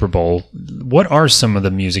of Super Bowl, what are some of the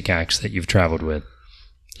music acts that you've traveled with?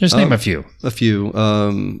 Just name a few. A few.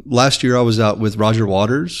 Last year I was out with Roger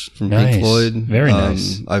Waters from Pink Floyd. Very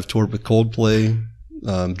nice. I've toured with Coldplay,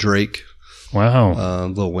 Drake. Wow.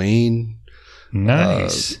 Lil Wayne.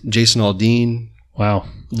 Nice. Jason Aldean. Wow.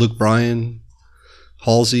 Luke Bryan.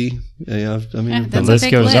 Halsey. Yeah, I mean, the list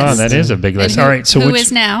goes on. That is a big list. All right. So who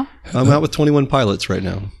is now? I'm out with 21 Pilots right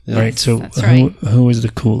now. Yeah. All right. So who is the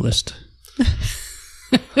coolest?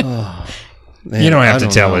 Oh. Man, you don't have to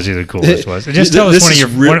tell us who the coolest was. Just tell us one of your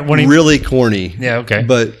really corny. Yeah, okay.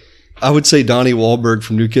 But I would say Donnie Wahlberg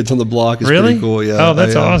from New Kids on the Block is pretty cool. Yeah. Oh,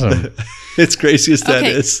 that's awesome. It's crazy as that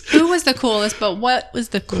is. Who was the coolest? But what was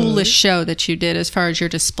the coolest show that you did as far as your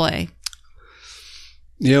display?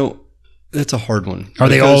 You know, that's a hard one. Are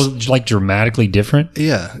they all like dramatically different?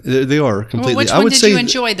 Yeah, they are completely. Well, which one did you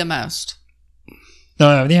enjoy the most?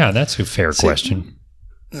 Yeah, that's a fair question.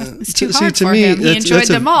 It's too hard for him. He enjoyed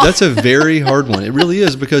them all. That's a very hard one. It really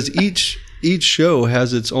is, because each show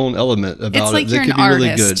has its own element about it that could be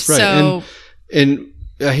really good. Right. So and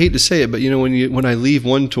I hate to say it, but when I leave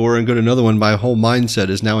one tour and go to another one, my whole mindset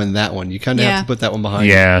is now in that one. You kind of have to put that one behind.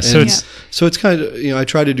 Yeah. So it's kind of, I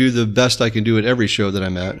try to do the best I can do at every show that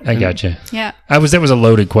I'm at. I gotcha. Yeah. That was a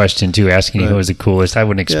loaded question too, asking you who was the coolest. I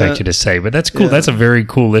wouldn't expect you to say, but that's cool. Yeah. That's a very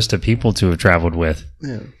cool list of people to have traveled with.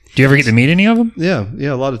 Yeah. Do you ever get to meet any of them? Yeah.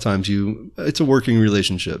 A lot of times it's a working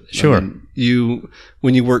relationship. Sure. I mean,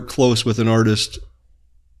 when you work close with an artist,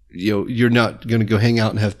 you're not going to go hang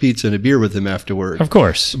out and have pizza and a beer with him after work. Of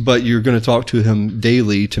course. But you're going to talk to him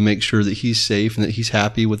daily to make sure that he's safe and that he's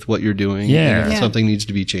happy with what you're doing. Yeah. And something needs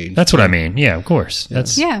to be changed. That's what I mean. Yeah, of course.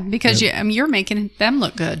 Because you're making them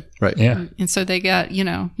look good. Right. Yeah. And so they got, you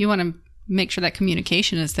want to make sure that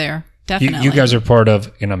communication is there. Definitely. You guys are part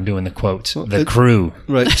of, and I'm doing the quotes, the crew.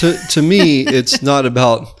 Right. To me, it's not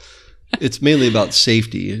about, it's mainly about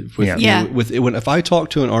safety. If I talk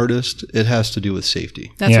to an artist, it has to do with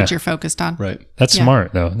safety. That's what you're focused on. Right. That's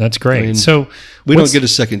smart, though. That's great. I mean, so we don't get a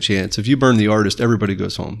second chance. If you burn the artist, everybody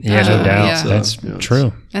goes home. Yeah, no doubt. Yeah. That's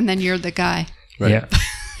true. And then you're the guy. Right. Yeah.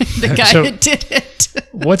 The guy that did it.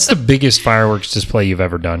 What's the biggest fireworks display you've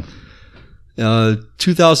ever done?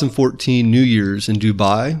 2014 New Year's in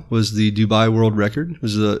Dubai was the Dubai World Record. It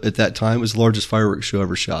was at that time, it was the largest fireworks show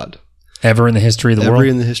ever shot. Ever in the history of the world?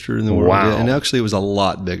 Ever in the history of the world. Wow. Yeah. And actually it was a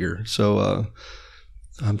lot bigger. So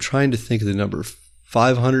I'm trying to think of the number.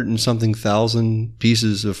 500 and something thousand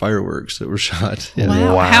pieces of fireworks that were shot. Yeah.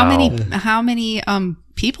 Wow. How many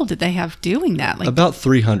people did they have doing that? Like about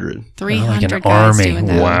 300. 300 like an guys army. doing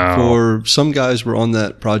that. Wow. For some guys were on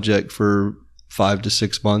that project for 5 to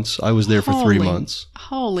 6 months. I was there for 3 months.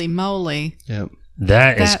 Holy moly. Yeah.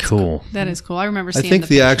 That's cool. That is cool. I remember seeing I think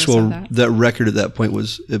the actual that record at that point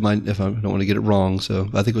was, if I don't want to get it wrong, so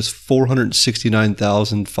I think it was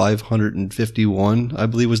 469,551, I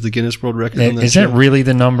believe was the Guinness World Record on that Is show. that really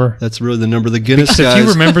the number? That's really the number. The Guinness guys. If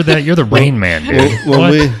you remember that, you're the Rain Man, dude.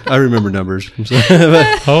 I remember numbers.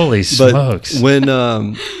 Holy smokes.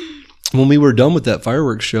 When we were done with that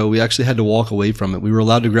fireworks show, we actually had to walk away from it. We were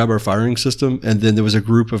allowed to grab our firing system, and then there was a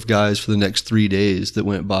group of guys for the next 3 days that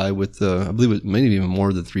went by with, I believe it maybe even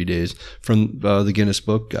more than 3 days, from the Guinness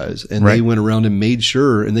Book guys. And they went around and made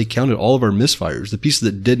sure, and they counted all of our misfires, the pieces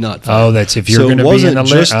that did not fire. Oh, that's if you're going to be in the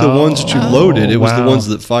list. So it wasn't just the ones that you loaded, it was the ones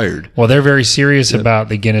that fired. Well, they're very serious about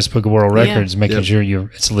the Guinness Book of World Records, making sure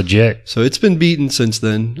it's legit. So it's been beaten since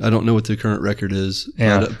then. I don't know what the current record is.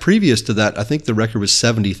 Yeah. But previous to that, I think the record was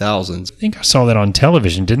 70,000. I think I saw that on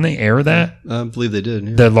television. Didn't they air that? I believe they did.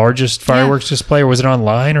 Yeah. The largest fireworks display, or was it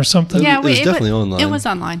online or something? Yeah, it was definitely online. It was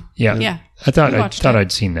online. Yeah. Yeah. I thought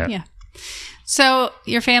I'd seen that. Yeah. So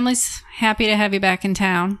your family's happy to have you back in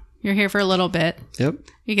town. You're here for a little bit. Yep.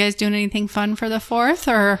 You guys doing anything fun for the 4th,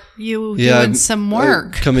 or are you doing some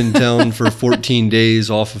work? I'm coming down for 14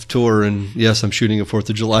 days off of tour, and yes, I'm shooting a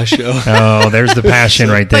 4th of July show. Oh, there's the passion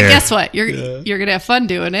right there. But guess what? You're going to have fun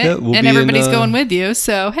doing it, and everybody's going with you,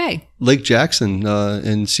 so hey. Lake Jackson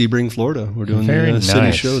in Sebring, Florida. We're doing a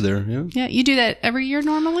city show there. Yeah, you do that every year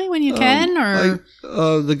normally when you can? Or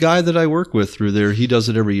the guy that I work with through there, he does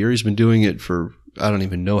it every year. He's been doing it for I don't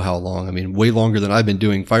even know how long. I mean, way longer than I've been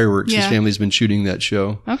doing fireworks. His family's been shooting that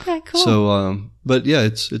show. Okay, cool. So, but yeah,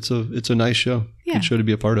 it's a nice show. Yeah. Good show to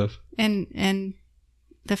be a part of. And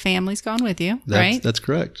the family's gone with you, right? That's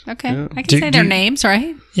correct. Okay, yeah. I can say their names,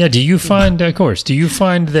 right? Yeah. Do you find, of course,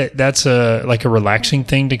 that that's a relaxing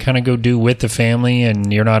thing to kind of go do with the family,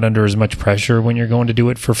 and you're not under as much pressure when you're going to do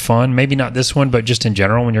it for fun? Maybe not this one, but just in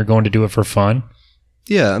general when you're going to do it for fun.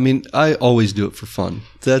 Yeah, I mean, I always do it for fun.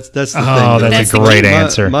 That's the thing. Oh, that's a great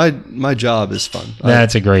answer. My job is fun.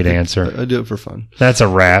 That's a great answer. I do it for fun. That's a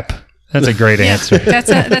wrap. That's a great answer. That's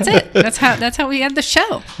it. That's how we end the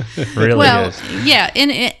show. Really well, is. yeah.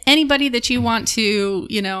 And anybody that you want to,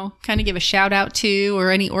 kind of give a shout out to,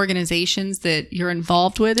 or any organizations that you're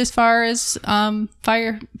involved with as far as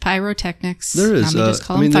pyrotechnics. There is. Just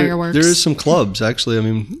call them fireworks. There is some clubs actually. I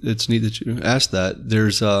mean, it's neat that you asked that.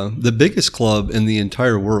 There's the biggest club in the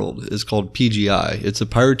entire world is called PGI. It's the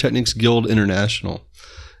Pyrotechnics Guild International,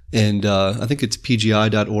 and I think it's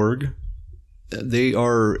PGI.org. They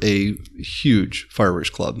are a huge fireworks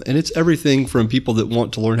club, and it's everything from people that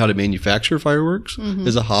want to learn how to manufacture fireworks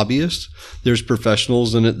as a hobbyist. There's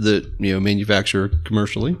professionals in it that manufacture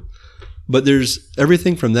commercially, but there's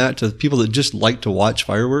everything from that to people that just like to watch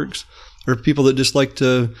fireworks, or people that just like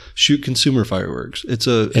to shoot consumer fireworks. It's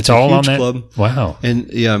all a on huge that club. Wow. And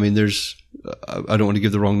I mean, there's I don't want to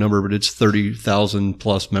give the wrong number, but it's 30,000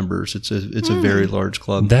 plus members. It's a very large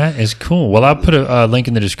club. That is cool. Well, I'll put a link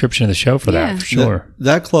in the description of the show for that, for sure.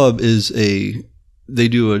 That club is they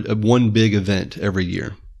do a one big event every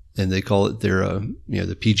year, and they call it their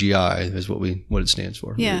the PGI is what it stands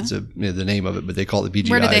for. Yeah. It's the name of it, but they call it the PGI.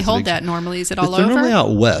 Where do they hold that normally? Is it all over? They're normally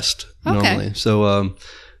out west. Okay. Normally, so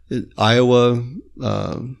Iowa,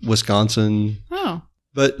 Wisconsin. Oh.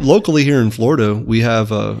 But locally here in Florida, we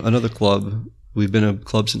have another club. We've been a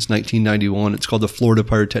club since 1991. It's called the Florida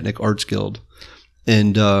Pyrotechnic Arts Guild.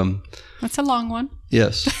 And that's a long one.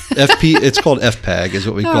 Yes. It's called FPAG is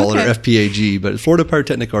what we call it, or FPAG, but Florida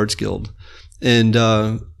Pyrotechnic Arts Guild. And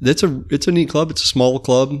it's a neat club. It's a small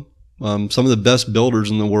club. Some of the best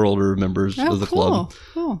builders in the world are members of the club.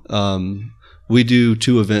 Cool. We do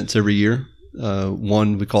 2 events every year.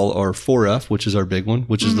 One we call our 4F, which is our big one,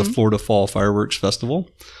 which is the Florida Fall Fireworks Festival.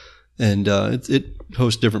 And it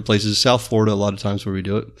hosts different places. South Florida, a lot of times where we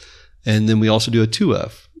do it. And then we also do a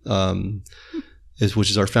 2F,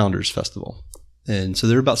 which is our Founders Festival. And so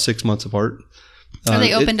they're about 6 months apart. Are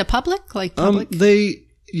they open to public? Like public?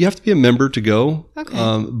 You have to be a member to go.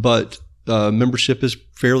 Okay. But membership is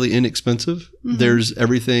fairly inexpensive. There's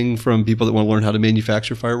everything from people that want to learn how to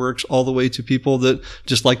manufacture fireworks all the way to people that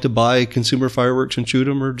just like to buy consumer fireworks and shoot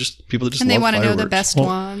them, or just people that just love fireworks. And they want to know the best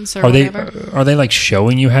ones or whatever. Are they like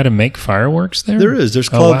showing you how to make fireworks there? There is. There's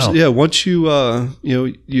clubs. Oh, wow. Yeah. Once you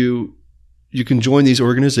you can join these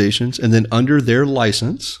organizations, and then under their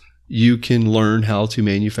license, you can learn how to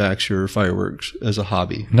manufacture fireworks as a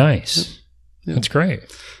hobby. Nice. Yeah. That's great.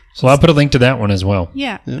 So I'll put a link to that one as well.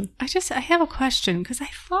 Yeah. I have a question, because I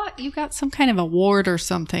thought you got some kind of award or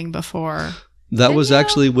something before. That was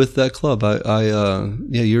actually with that club. I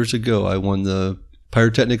years ago I won the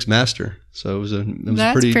Pyrotechnics Master. So it was a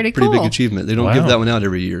pretty cool. big achievement. They don't give that one out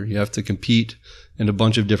every year. You have to compete in a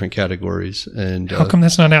bunch of different categories. And how come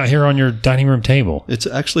that's not out here on your dining room table? It's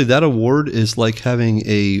actually, that award is like having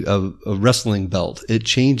a wrestling belt. It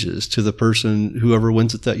changes to the person, whoever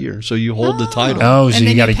wins it that year. So you hold the title. Oh, so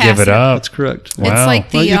you got to give it up. That's correct. Wow. It's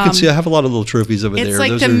like you can see I have a lot of little trophies over there. It's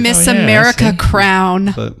like the Miss America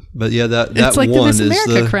crown. But yeah, that like one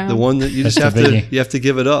is crown. the one that you just have to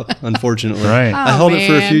give it up, unfortunately. Right. I held it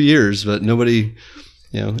for a few years, but nobody.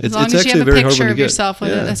 It's actually very hard to get. As long as you have a picture of yourself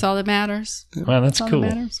with it, that's all that matters. Wow, that's cool.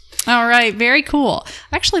 All right, very cool.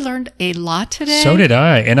 I actually learned a lot today. So did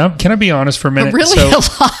I. And can I be honest for a minute? Really a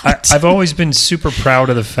lot. I've always been super proud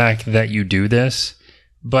of the fact that you do this,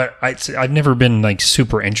 but I've never been like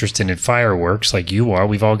super interested in fireworks like you are.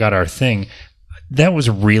 We've all got our thing. That was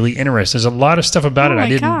really interesting. There's a lot of stuff about it I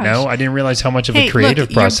didn't know. I didn't realize how much of a creative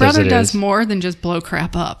process it is. Your brother does more than just blow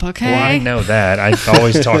crap up, okay? Well, I know that. I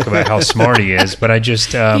always talk about how smart he is, but I just...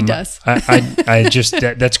 he does. I just...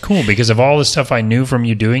 That's cool, because of all the stuff I knew from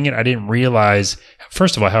you doing it, I didn't realize,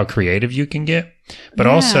 first of all, how creative you can get, but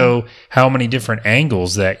also how many different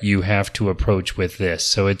angles that you have to approach with this.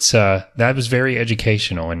 So it's that was very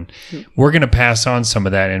educational, and we're going to pass on some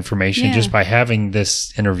of that information just by having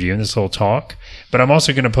this interview and this little talk. But I'm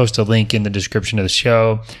also going to post a link in the description of the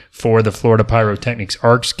show for the Florida Pyrotechnics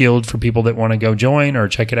Arts Guild for people that want to go join or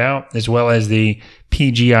check it out, as well as the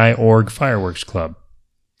PGI.org Fireworks Club.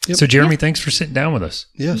 Yep. So, Jeremy, thanks for sitting down with us.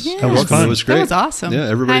 Yes. That was fun. It was great. That was awesome. Yeah,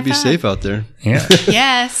 everybody be safe out there. Yeah.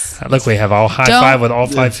 Yes. Look, we have all high five with all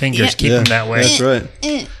 5 fingers. Keep them that way. That's right.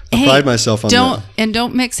 I pride myself on that. And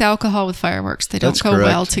don't mix alcohol with fireworks. They don't go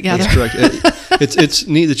well together. That's correct. It's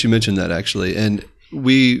neat that you mentioned that, actually. And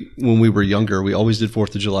when we were younger, we always did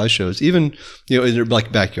 4th of July shows, even, they're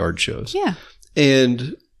like backyard shows. Yeah.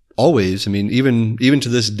 And always, I mean, even to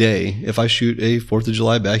this day, if I shoot a 4th of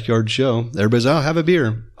July backyard show, everybody's, have a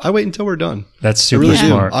beer. I wait until we're done. That's super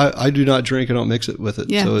smart. I do not drink. I don't mix it with it.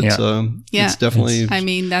 Yeah. So it's definitely. I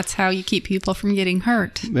mean, that's how you keep people from getting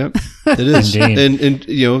hurt. Yep, it is. Indeed. And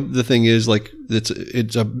the thing is, like,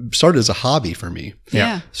 started as a hobby for me.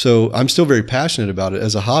 Yeah. So I'm still very passionate about it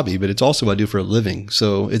as a hobby, but it's also what I do for a living.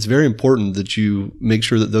 So it's very important that you make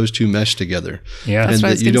sure that those two mesh together. Yeah. And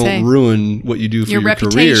that you don't ruin what you do for your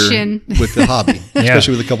reputation career with the hobby,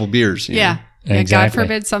 especially with a couple beers. Yeah. Exactly. God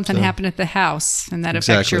forbid something happened at the house and that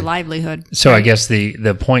affects your livelihood. So I guess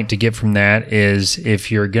the point to get from that is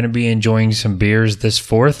if you're going to be enjoying some beers this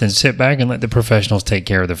 4th, then sit back and let the professionals take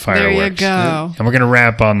care of the fireworks. There you go. Yeah. And we're going to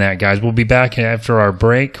wrap on that, guys. We'll be back after our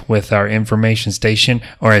break with our information station,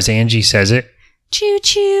 or as Angie says it,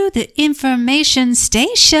 choo-choo, the information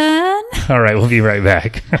station. All right, we'll be right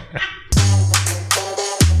back.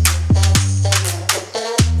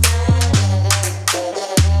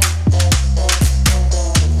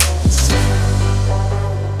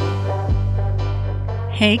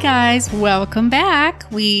 Hey guys, welcome back.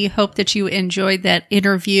 We hope that you enjoyed that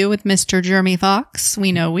interview with Mr. Jeremy Fox.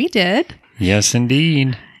 We know we did. Yes,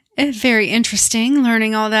 indeed. It's very interesting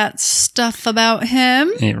learning all that stuff about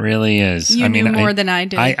him. It really is. You knew more than I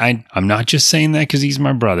did. I'm not just saying that because he's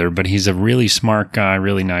my brother, but he's a really smart guy,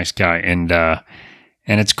 really nice guy. And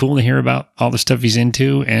it's cool to hear about all the stuff he's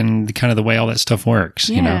into and kind of the way all that stuff works.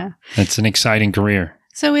 Yeah. You know, it's an exciting career.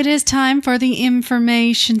 So it is time for the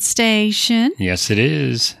information station. Yes, it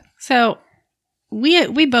is. So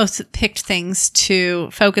we both picked things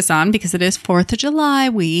to focus on because it is 4th of July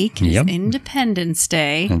week. It's Independence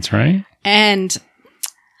Day. That's right. And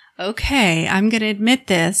okay, I'm going to admit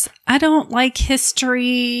this. I don't like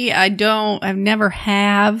history. I've never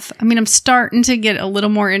have. I mean, I'm starting to get a little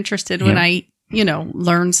more interested when I,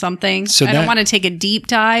 learn something. So I don't want to take a deep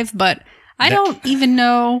dive, but I don't even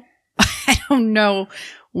know. I don't know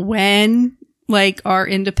when, our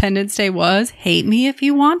Independence Day was. Hate me if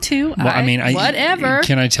you want to. Well, whatever.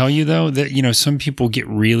 Can I tell you, though, that, some people get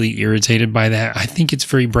really irritated by that. I think it's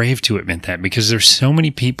very brave to admit that because there's so many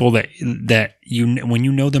people that when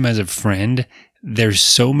you know them as a friend, there's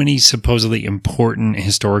so many supposedly important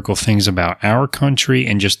historical things about our country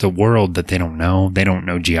and just the world that they don't know. They don't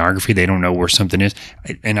know geography. They don't know where something is.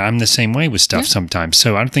 And I'm the same way with stuff sometimes.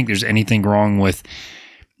 So I don't think there's anything wrong with,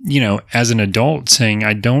 as an adult saying,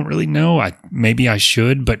 I don't really know, maybe I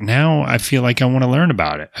should, but now I feel like I want to learn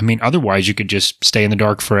about it. I mean, otherwise you could just stay in the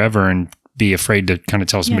dark forever and be afraid to kind of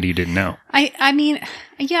tell somebody you didn't know. I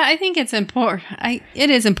think it's important. It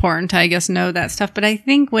is important to, I guess, know that stuff. But I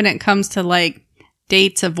think when it comes to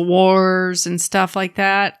dates of wars and stuff like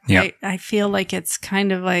that, I feel like it's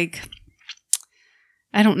kind of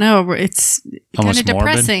I don't know. It's almost kind of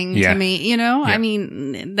depressing to me, Yeah. I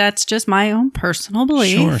mean, that's just my own personal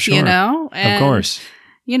belief, Sure. And, of course.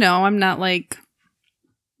 I'm not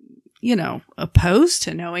opposed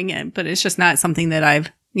to knowing it, but it's just not something that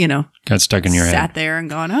I've, got stuck in your head. Sat there and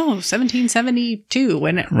gone, 1772,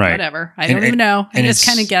 whatever. I don't even know. I'm and just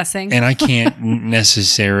kind of guessing. And I can't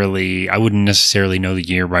I wouldn't necessarily know the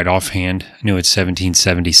year right offhand. I knew it's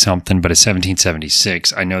 1770 something, but it's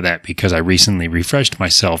 1776. I know that because I recently refreshed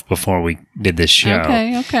myself before we did this show.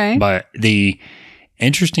 Okay. But the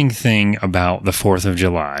interesting thing about the 4th of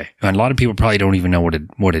July, and a lot of people probably don't even know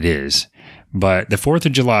what it is, but the 4th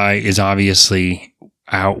of July is obviously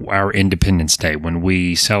our Independence Day, when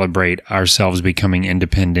we celebrate ourselves becoming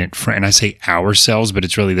independent. And I say ourselves, but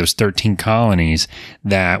it's really those 13 colonies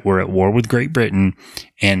that were at war with Great Britain.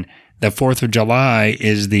 And the 4th of July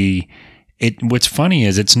is what's funny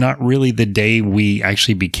is it's not really the day we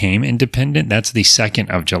actually became independent. That's the 2nd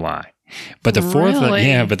of July. But the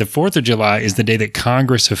 4th of July is the day that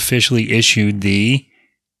Congress officially issued the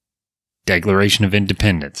Declaration of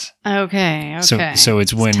Independence. Okay. So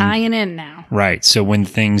it's when tying in now. Right. So when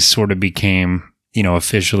things sort of became,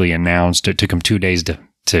 officially announced, it took them 2 days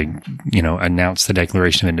to announce the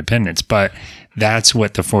Declaration of Independence. But that's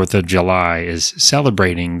what the 4th of July is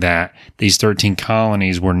celebrating, that these 13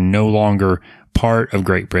 colonies were no longer part of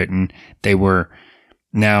Great Britain. They were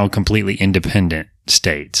now completely independent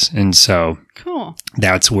states. And so cool.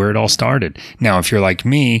 That's where it all started. Now, if you're like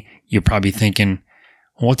me, you're probably thinking,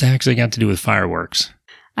 what the heck's it got to do with fireworks?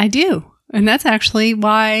 I do. And that's actually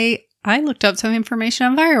why I looked up some information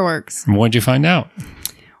on fireworks. What'd you find out?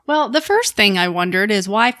 Well, the first thing I wondered is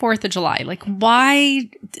why 4th of July? Why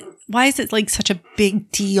is it such a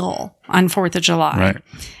big deal on 4th of July? Right.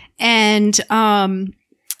 And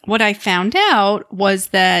what I found out was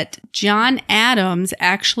that John Adams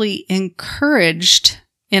actually encouraged,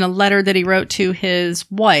 in a letter that he wrote to his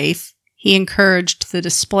wife, he encouraged the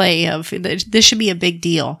display of this should be a big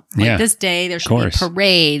deal. This day, there should be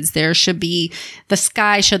parades. There should be, the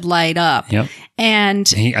sky should light up. Yep.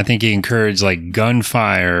 And I think he encouraged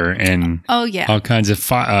gunfire and all kinds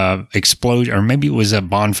of explosion, or maybe it was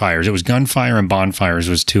bonfires. It was gunfire and bonfires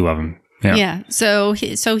was two of them. Yeah. So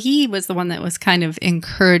he was the one that was kind of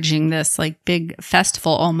encouraging this like big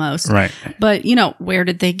festival almost. Right. But,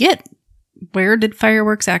 where did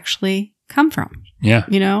fireworks actually come from? Yeah.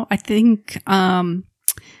 I think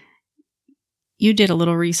you did a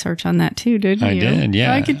little research on that too, didn't you? I did,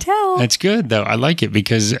 yeah. I could tell. That's good, though. I like it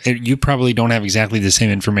because you probably don't have exactly the same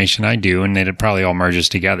information I do, and it probably all merges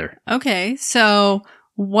together. Okay. So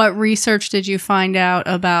what research did you find out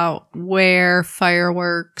about where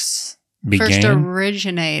fireworks first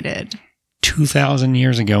originated? 2,000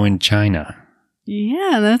 years ago in China.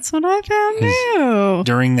 Yeah, that's what I found new.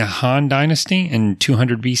 During the Han Dynasty in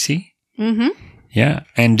 200 BC? Mm-hmm. Yeah.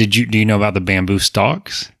 And do you know about the bamboo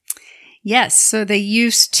stalks? Yes. So they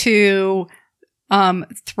used to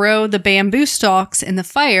throw the bamboo stalks in the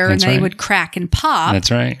fire and they would crack and pop.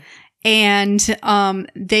 That's right. And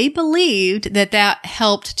they believed that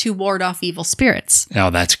helped to ward off evil spirits. Oh,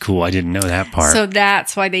 that's cool. I didn't know that part. So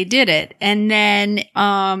that's why they did it. And then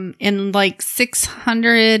in like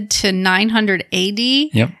 600 to 900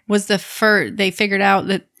 AD was the first, they figured out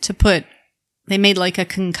that they made like a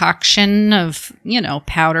concoction of,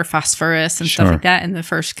 powder, phosphorus and stuff like that. And the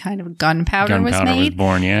first kind of gunpowder was made. Gunpowder was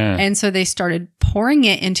born, yeah. And so they started pouring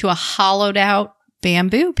it into a hollowed out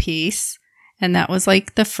bamboo piece. And that was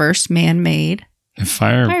like the first man-made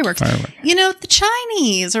fireworks. The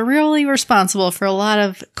Chinese are really responsible for a lot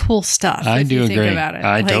of cool stuff. I do agree. Think about it.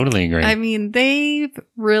 I totally agree. I mean, they've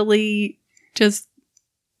really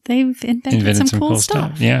they've invented some cool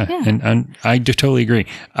stuff. Yeah. And I do totally agree.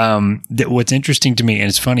 What's interesting to me, and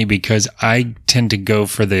it's funny because I tend to go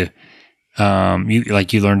for the,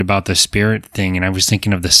 you learned about the spirit thing, and I was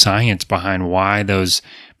thinking of the science behind why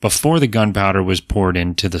before the gunpowder was poured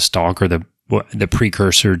into the stalk, or the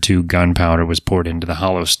precursor to gunpowder was poured into the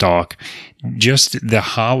hollow stalk, just the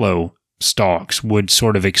hollow stalks would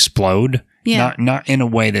sort of explode. Yeah. Not in a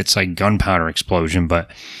way that's like gunpowder explosion,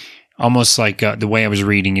 but almost like the way I was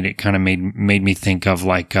reading it, it kind of made me think of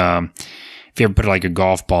like if you ever put like a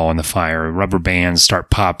golf ball in the fire, rubber bands start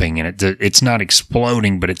popping, and it's not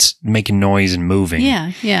exploding, but it's making noise and moving.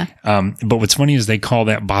 Yeah, yeah. But what's funny is they call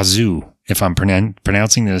that bazoo. If I'm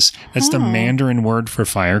pronouncing this, that's the Mandarin word for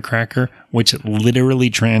firecracker, which literally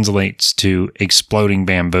translates to exploding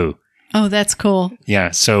bamboo. Oh, that's cool.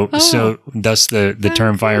 Yeah. So thus the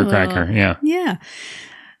term firecracker. Yeah. Yeah.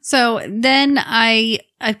 So then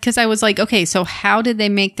because I was like, okay, so how did they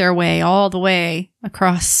make their way all the way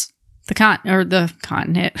across the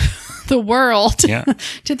continent, the world,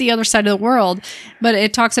 to the other side of the world? But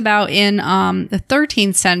it talks about in the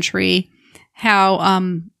 13th century how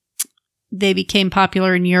they became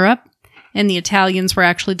popular in Europe, and the Italians were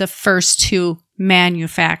actually the first to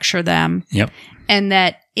manufacture them. Yep. And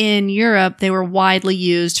that in Europe, they were widely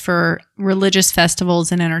used for religious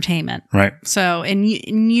festivals and entertainment. Right. So, and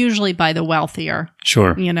usually by the wealthier.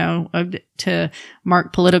 Sure. To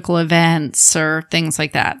mark political events or things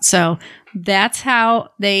like that. So that's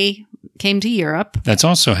how they came to Europe. That's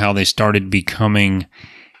also how they started becoming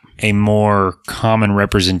a more common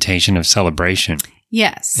representation of celebration.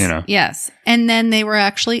 Yes. Yes. And then they were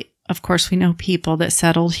actually, of course, we know people that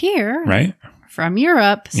settled here. Right. From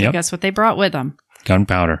Europe. So guess what they brought with them?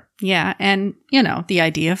 Gunpowder. Yeah. And, the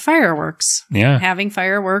idea of fireworks. Yeah. Having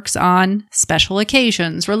fireworks on special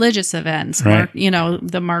occasions, religious events, right.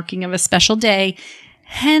 The marking of a special day.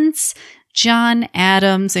 Hence, John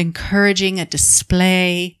Adams encouraging a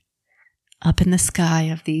display up in the sky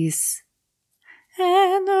of these.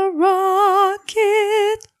 And the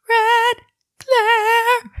rocket red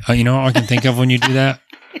glare. Oh, you know what I can think of when you do that?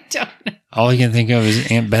 I don't know. All I can think of is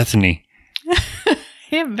Aunt Bethany.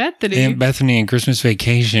 Aunt Bethany. Aunt Bethany in Christmas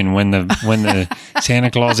Vacation when the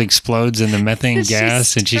Santa Claus explodes in the methane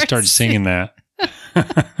gas and she starts singing that.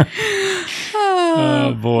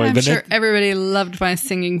 Oh boy! I'm sure everybody loved my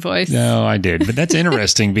singing voice. No, I did, but that's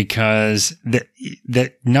interesting because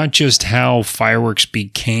that not just how fireworks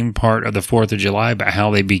became part of the 4th of July, but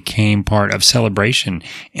how they became part of celebration,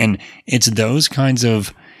 and it's those kinds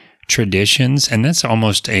of traditions, and that's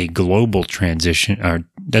almost a global transition, or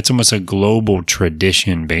that's almost a global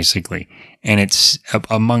tradition, basically. And it's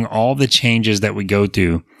among all the changes that we go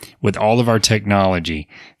through with all of our technology,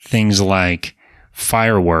 things like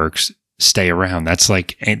fireworks stay around. That's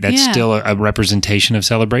still a representation of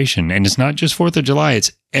celebration. And it's not just 4th of July,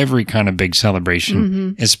 it's every kind of big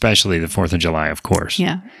celebration, especially the 4th of July, of course.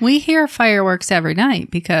 Yeah. We hear fireworks every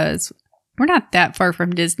night because we're not that far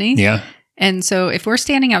from Disney. Yeah. And so if we're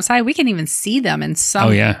standing outside, we can even see them in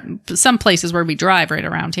some places where we drive right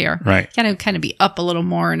around here. Right. Kind of be up a little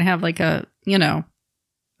more and have like a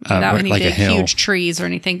without any big, huge trees or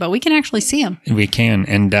anything, but we can actually see them. We can.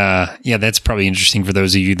 And that's probably interesting for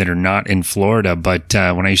those of you that are not in Florida. But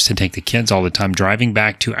when I used to take the kids all the time, driving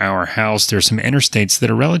back to our house, there's some interstates that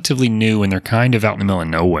are relatively new and they're kind of out in the middle of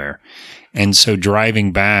nowhere. And so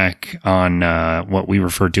driving back on what we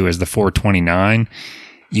refer to as the 429,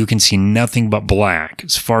 you can see nothing but black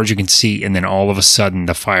as far as you can see. And then all of a sudden,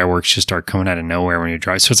 the fireworks just start coming out of nowhere when you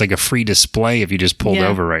drive. So it's like a free display if you just pulled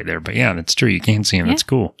over right there. But yeah, that's true. You can see them. Yeah. That's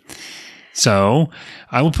cool. So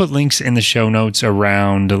I will put links in the show notes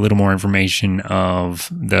around a little more information of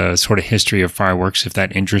the sort of history of fireworks, if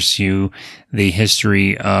that interests you, the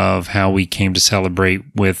history of how we came to celebrate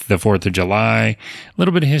with the 4th of July, a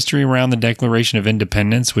little bit of history around the Declaration of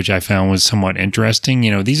Independence, which I found was somewhat interesting.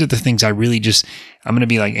 You know, these are the things I really I'm going to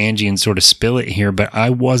be like Angie and sort of spill it here, but I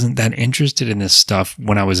wasn't that interested in this stuff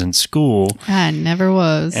when I was in school. I never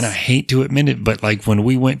was. And I hate to admit it, but like when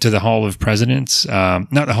we went to the Hall of Presidents,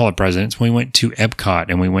 not the Hall of Presidents, we went to Epcot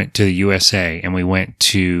and we went to the USA and we went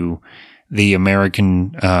to the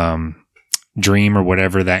American Dream or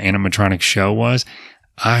whatever that animatronic show was.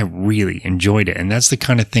 I really enjoyed it. And that's the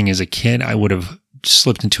kind of thing as a kid, I would have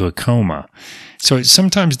slipped into a coma. So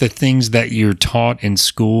sometimes the things that you're taught in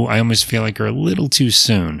school, I almost feel like are a little too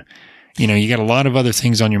soon. You know, you got a lot of other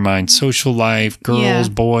things on your mind, social life, girls,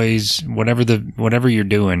 boys, whatever you're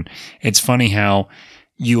doing. It's funny how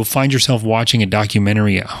you'll find yourself watching a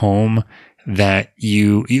documentary at home that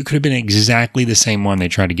you could have been exactly the same one they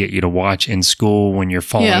tried to get you to watch in school when you're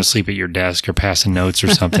falling asleep at your desk or passing notes or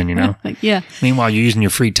something, you know? Yeah. Meanwhile, you're using your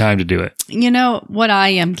free time to do it. You know what I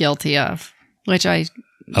am guilty of, which I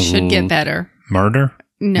should get better. Murder?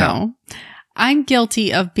 No. I'm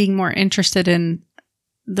guilty of being more interested in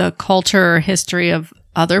the culture or history of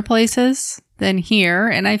other places than here.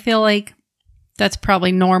 And I feel like that's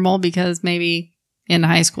probably normal because maybe in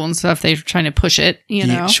high school and stuff, they're trying to push it, you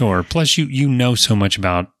know? Yeah, sure. Plus, you know so much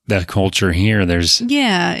about the culture here. There's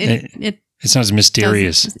it's not as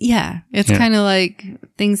mysterious. It's kind of like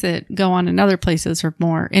things that go on in other places are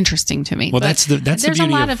more interesting to me. Well, that's the beauty. There's a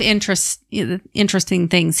lot of interesting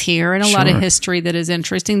things here and a lot of history that is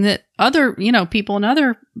interesting that other, people in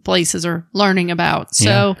other places are learning about.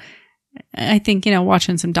 So I think,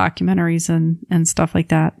 watching some documentaries and stuff like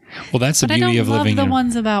that. Well, that's the beauty of living. I don't love the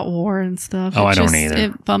ones about war and stuff. Oh, I don't either.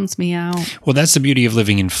 It bums me out. Well, that's the beauty of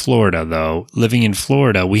living in Florida, though. Living in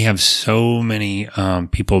Florida, we have so many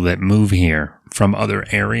people that move here from other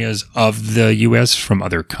areas of the U.S., from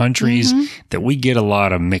other countries, that we get a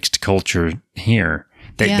lot of mixed culture here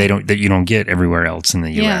that you don't get everywhere else in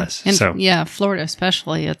the U.S. And Florida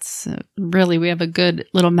especially. It's really, we have a good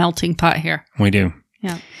little melting pot here. We do.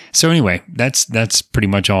 Yeah. So anyway, that's pretty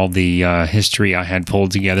much all the history I had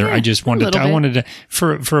pulled together. I just wanted to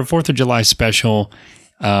for a 4th of July special,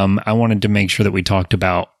 I wanted to make sure that we talked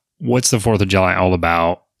about what's the 4th of July all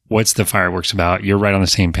about, what's the fireworks about. You're right on the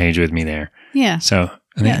same page with me there. Yeah. So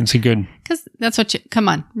I think it's a good, because that's what come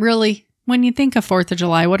on, really, when you think of 4th of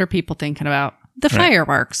July, what are people thinking about? The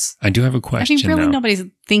fireworks. I do have a question. I think really nobody's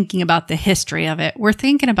thinking about the history of it. We're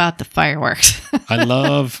thinking about the fireworks. I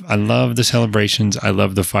love the celebrations. I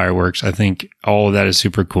love the fireworks. I think all of that is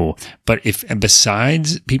super cool. But if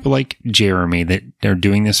besides people like Jeremy that they're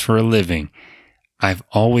doing this for a living, I've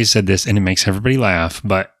always said this and it makes everybody laugh,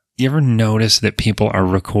 but you ever notice that people are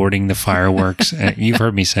recording the fireworks? You've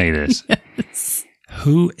heard me say this. Yes.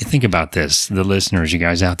 Think about this, the listeners, you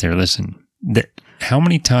guys out there, listen. How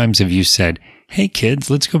many times have you said, hey kids,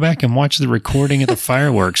 let's go back and watch the recording of the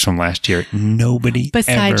fireworks from last year? Nobody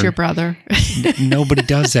besides your brother. Nobody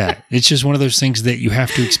does that. It's just one of those things that you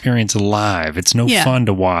have to experience live. It's no fun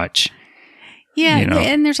to watch. Yeah,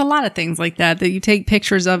 and there's a lot of things like that you take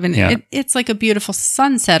pictures of, and it's like a beautiful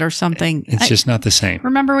sunset or something. It's just not the same.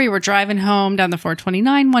 Remember, we were driving home down the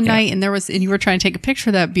 429 one night, and you were trying to take a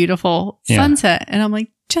picture of that beautiful sunset, and I'm like,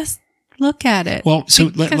 just look at it. Well,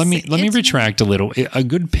 so let me retract a little. A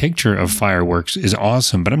good picture of fireworks is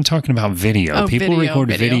awesome, but I'm talking about video. People record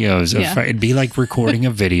videos. It'd be like recording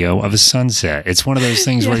a video of a sunset. It's one of those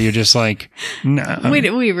things where you're just like, no. we're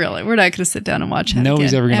not going to sit down and watch that.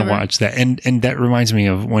 Nobody's ever going to watch that. And that reminds me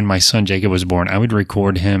of when my son Jacob was born. I would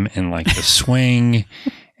record him in like the swing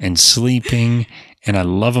and sleeping. And I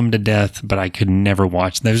love him to death, but I could never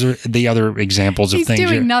watch. Those are the other examples of things. He's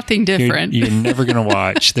doing nothing different. You're never going to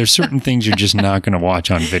watch. There's certain things you're just not going to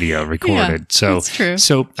watch on video recorded. That's true.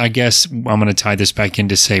 So I guess I'm going to tie this back in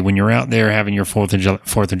to say when you're out there having your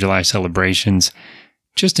 4th of July celebrations,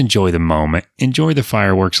 just enjoy the moment. Enjoy the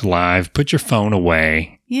fireworks live. Put your phone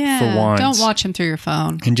away. Yeah. For once. Don't watch them through your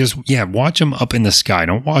phone. And just, watch them up in the sky.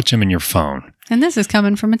 Don't watch them in your phone. And this is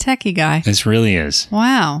coming from a techie guy. This really is.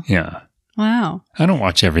 Wow. Yeah. Wow. I don't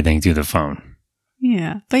watch everything through the phone.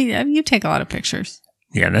 Yeah. But you take a lot of pictures.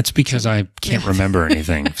 Yeah, that's because I can't remember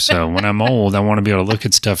anything. So when I'm old, I want to be able to look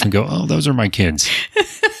at stuff and go, oh, those are my kids.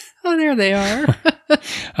 Oh, there they are.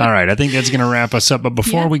 All right. I think that's going to wrap us up. But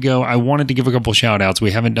before we go, I wanted to give a couple shout outs.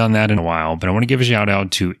 We haven't done that in a while, but I want to give a shout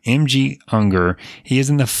out to MG Unger. He is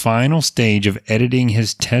in the final stage of editing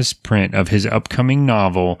his test print of his upcoming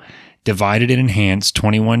novel, Divided and Enhanced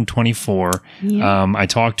 2124. Yeah. I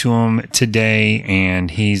talked to him today, and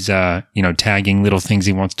he's tagging little things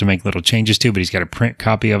he wants to make little changes to, but he's got a print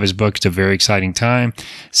copy of his book. It's a very exciting time.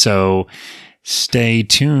 So stay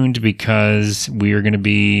tuned because we are going to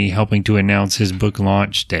be helping to announce his book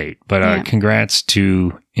launch date. But congrats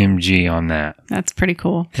to MG on that. That's pretty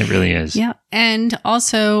cool. It really is. Yeah. And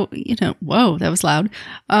also, whoa, that was loud.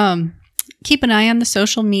 Keep an eye on the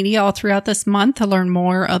social media all throughout this month to learn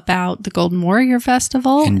more about the Golden Warrior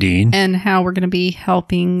Festival. Indeed. And how we're going to be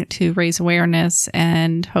helping to raise awareness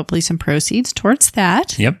and hopefully some proceeds towards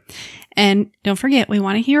that. Yep. And don't forget, we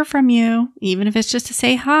want to hear from you, even if it's just to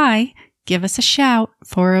say hi. Give us a shout,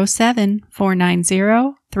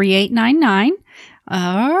 407-490-3899,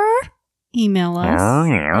 or email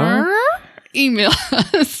us.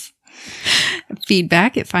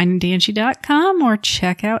 Feedback@findanddangy.com, or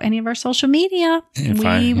check out any of our social media.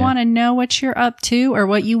 We want to know what you're up to or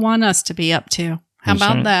what you want us to be up to. How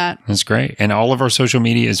about that? That's great. And all of our social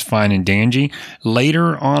media is Fine and Dangy.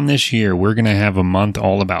 Later on this year, we're going to have a month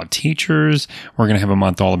all about teachers. We're going to have a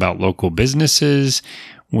month all about local businesses.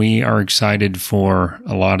 We are excited for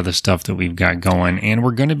a lot of the stuff that we've got going, and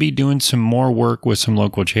we're going to be doing some more work with some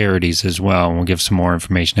local charities as well. And we'll give some more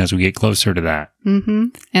information as we get closer to that. Mm-hmm.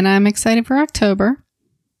 And I'm excited for October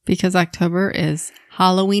because October is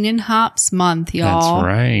Halloween and Hops month, y'all. That's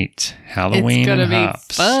right. Halloween and Hops.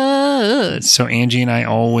 It's going to be fun. So Angie and I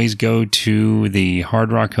always go to the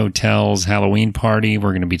Hard Rock Hotel's Halloween party.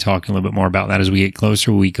 We're going to be talking a little bit more about that as we get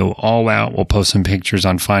closer. We go all out. We'll post some pictures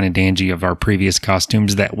on Fine and Dangy of our previous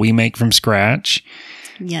costumes that we make from scratch.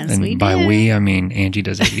 Yes, and we do. By we, I mean Angie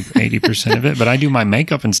does 80% of it, but I do my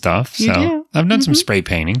makeup and stuff. You do. I've done some spray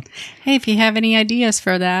painting. Hey, if you have any ideas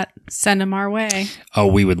for that, send them our way. Oh,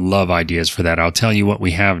 we would love ideas for that. I'll tell you what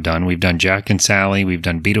we have done. We've done Jack and Sally. We've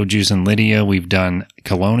done Beetlejuice and Lydia. We've done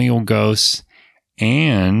Colonial Ghosts.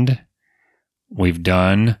 And we've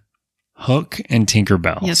done Hook and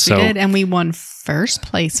Tinkerbell. Yes, we did. And we won first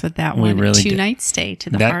place with that one. Really 2-night stay to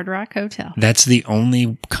the Hard Rock Hotel. That's the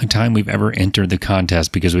only time we've ever entered the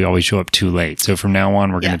contest because we always show up too late. So from now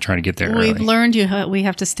on, we're going to try to get there early. We've learned we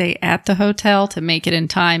have to stay at the hotel to make it in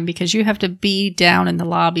time because you have to be down in the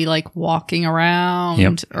lobby, like walking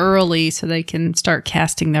around early so they can start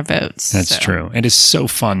casting their votes. That's true. It is so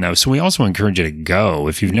fun, though. So we also encourage you to go.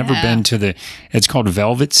 If you've never been to it's called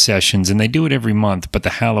Velvet Sessions, and they do it every month, but the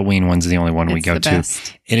Halloween one's the only one we go to.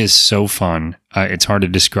 Best. It is so fun. It's hard to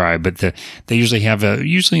describe, but they usually have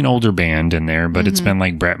usually an older band in there, but it's been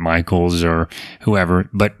like Bret Michaels or whoever.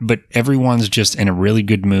 But everyone's just in a really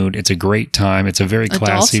good mood. It's a great time. It's a very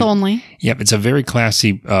classy. Adults only. Yep, it's a very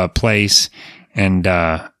classy place, and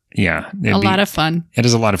lot of fun. It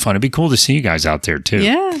is a lot of fun. It'd be cool to see you guys out there too.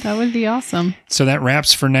 Yeah, that would be awesome. So that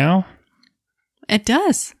wraps for now. It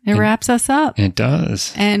does. It wraps us up. It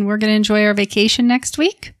does. And we're going to enjoy our vacation next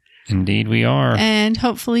week. Indeed, we are. And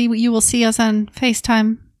hopefully you will see us on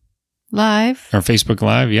FaceTime Live. Or Facebook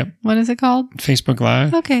Live, yep. What is it called? Facebook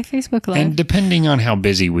Live. Okay, Facebook Live. And depending on how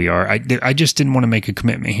busy we are, I just didn't want to make a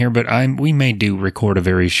commitment here, but we may record a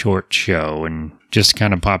very short show and just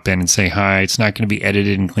kind of pop in and say hi. It's not going to be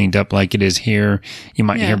edited and cleaned up like it is here. You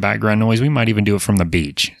might hear background noise. We might even do it from the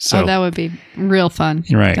beach. So that would be real fun.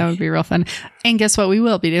 Right. That would be real fun. And guess what we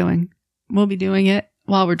will be doing? We'll be doing it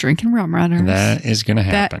while we're drinking Rum Runners. That is going to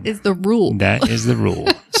happen. That is the rule. That is the rule.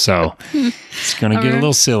 So it's going to get a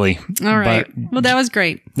little silly. All right. Well, that was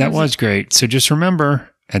great. That was great. So just remember,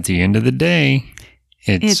 at the end of the day,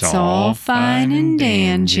 it's all fine and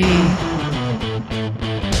dangy.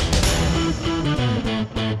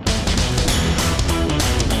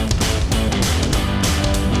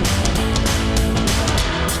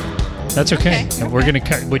 That's okay. And we're gonna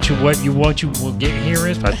cut. What you will get here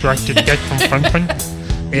is I try to get from fun.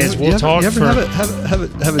 Is we'll talk for. Have a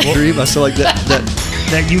dream. I feel like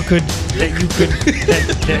that you could.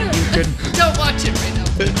 Don't watch it right now.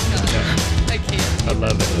 I can't. I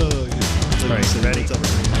love it. Oh, yeah. All right, ready?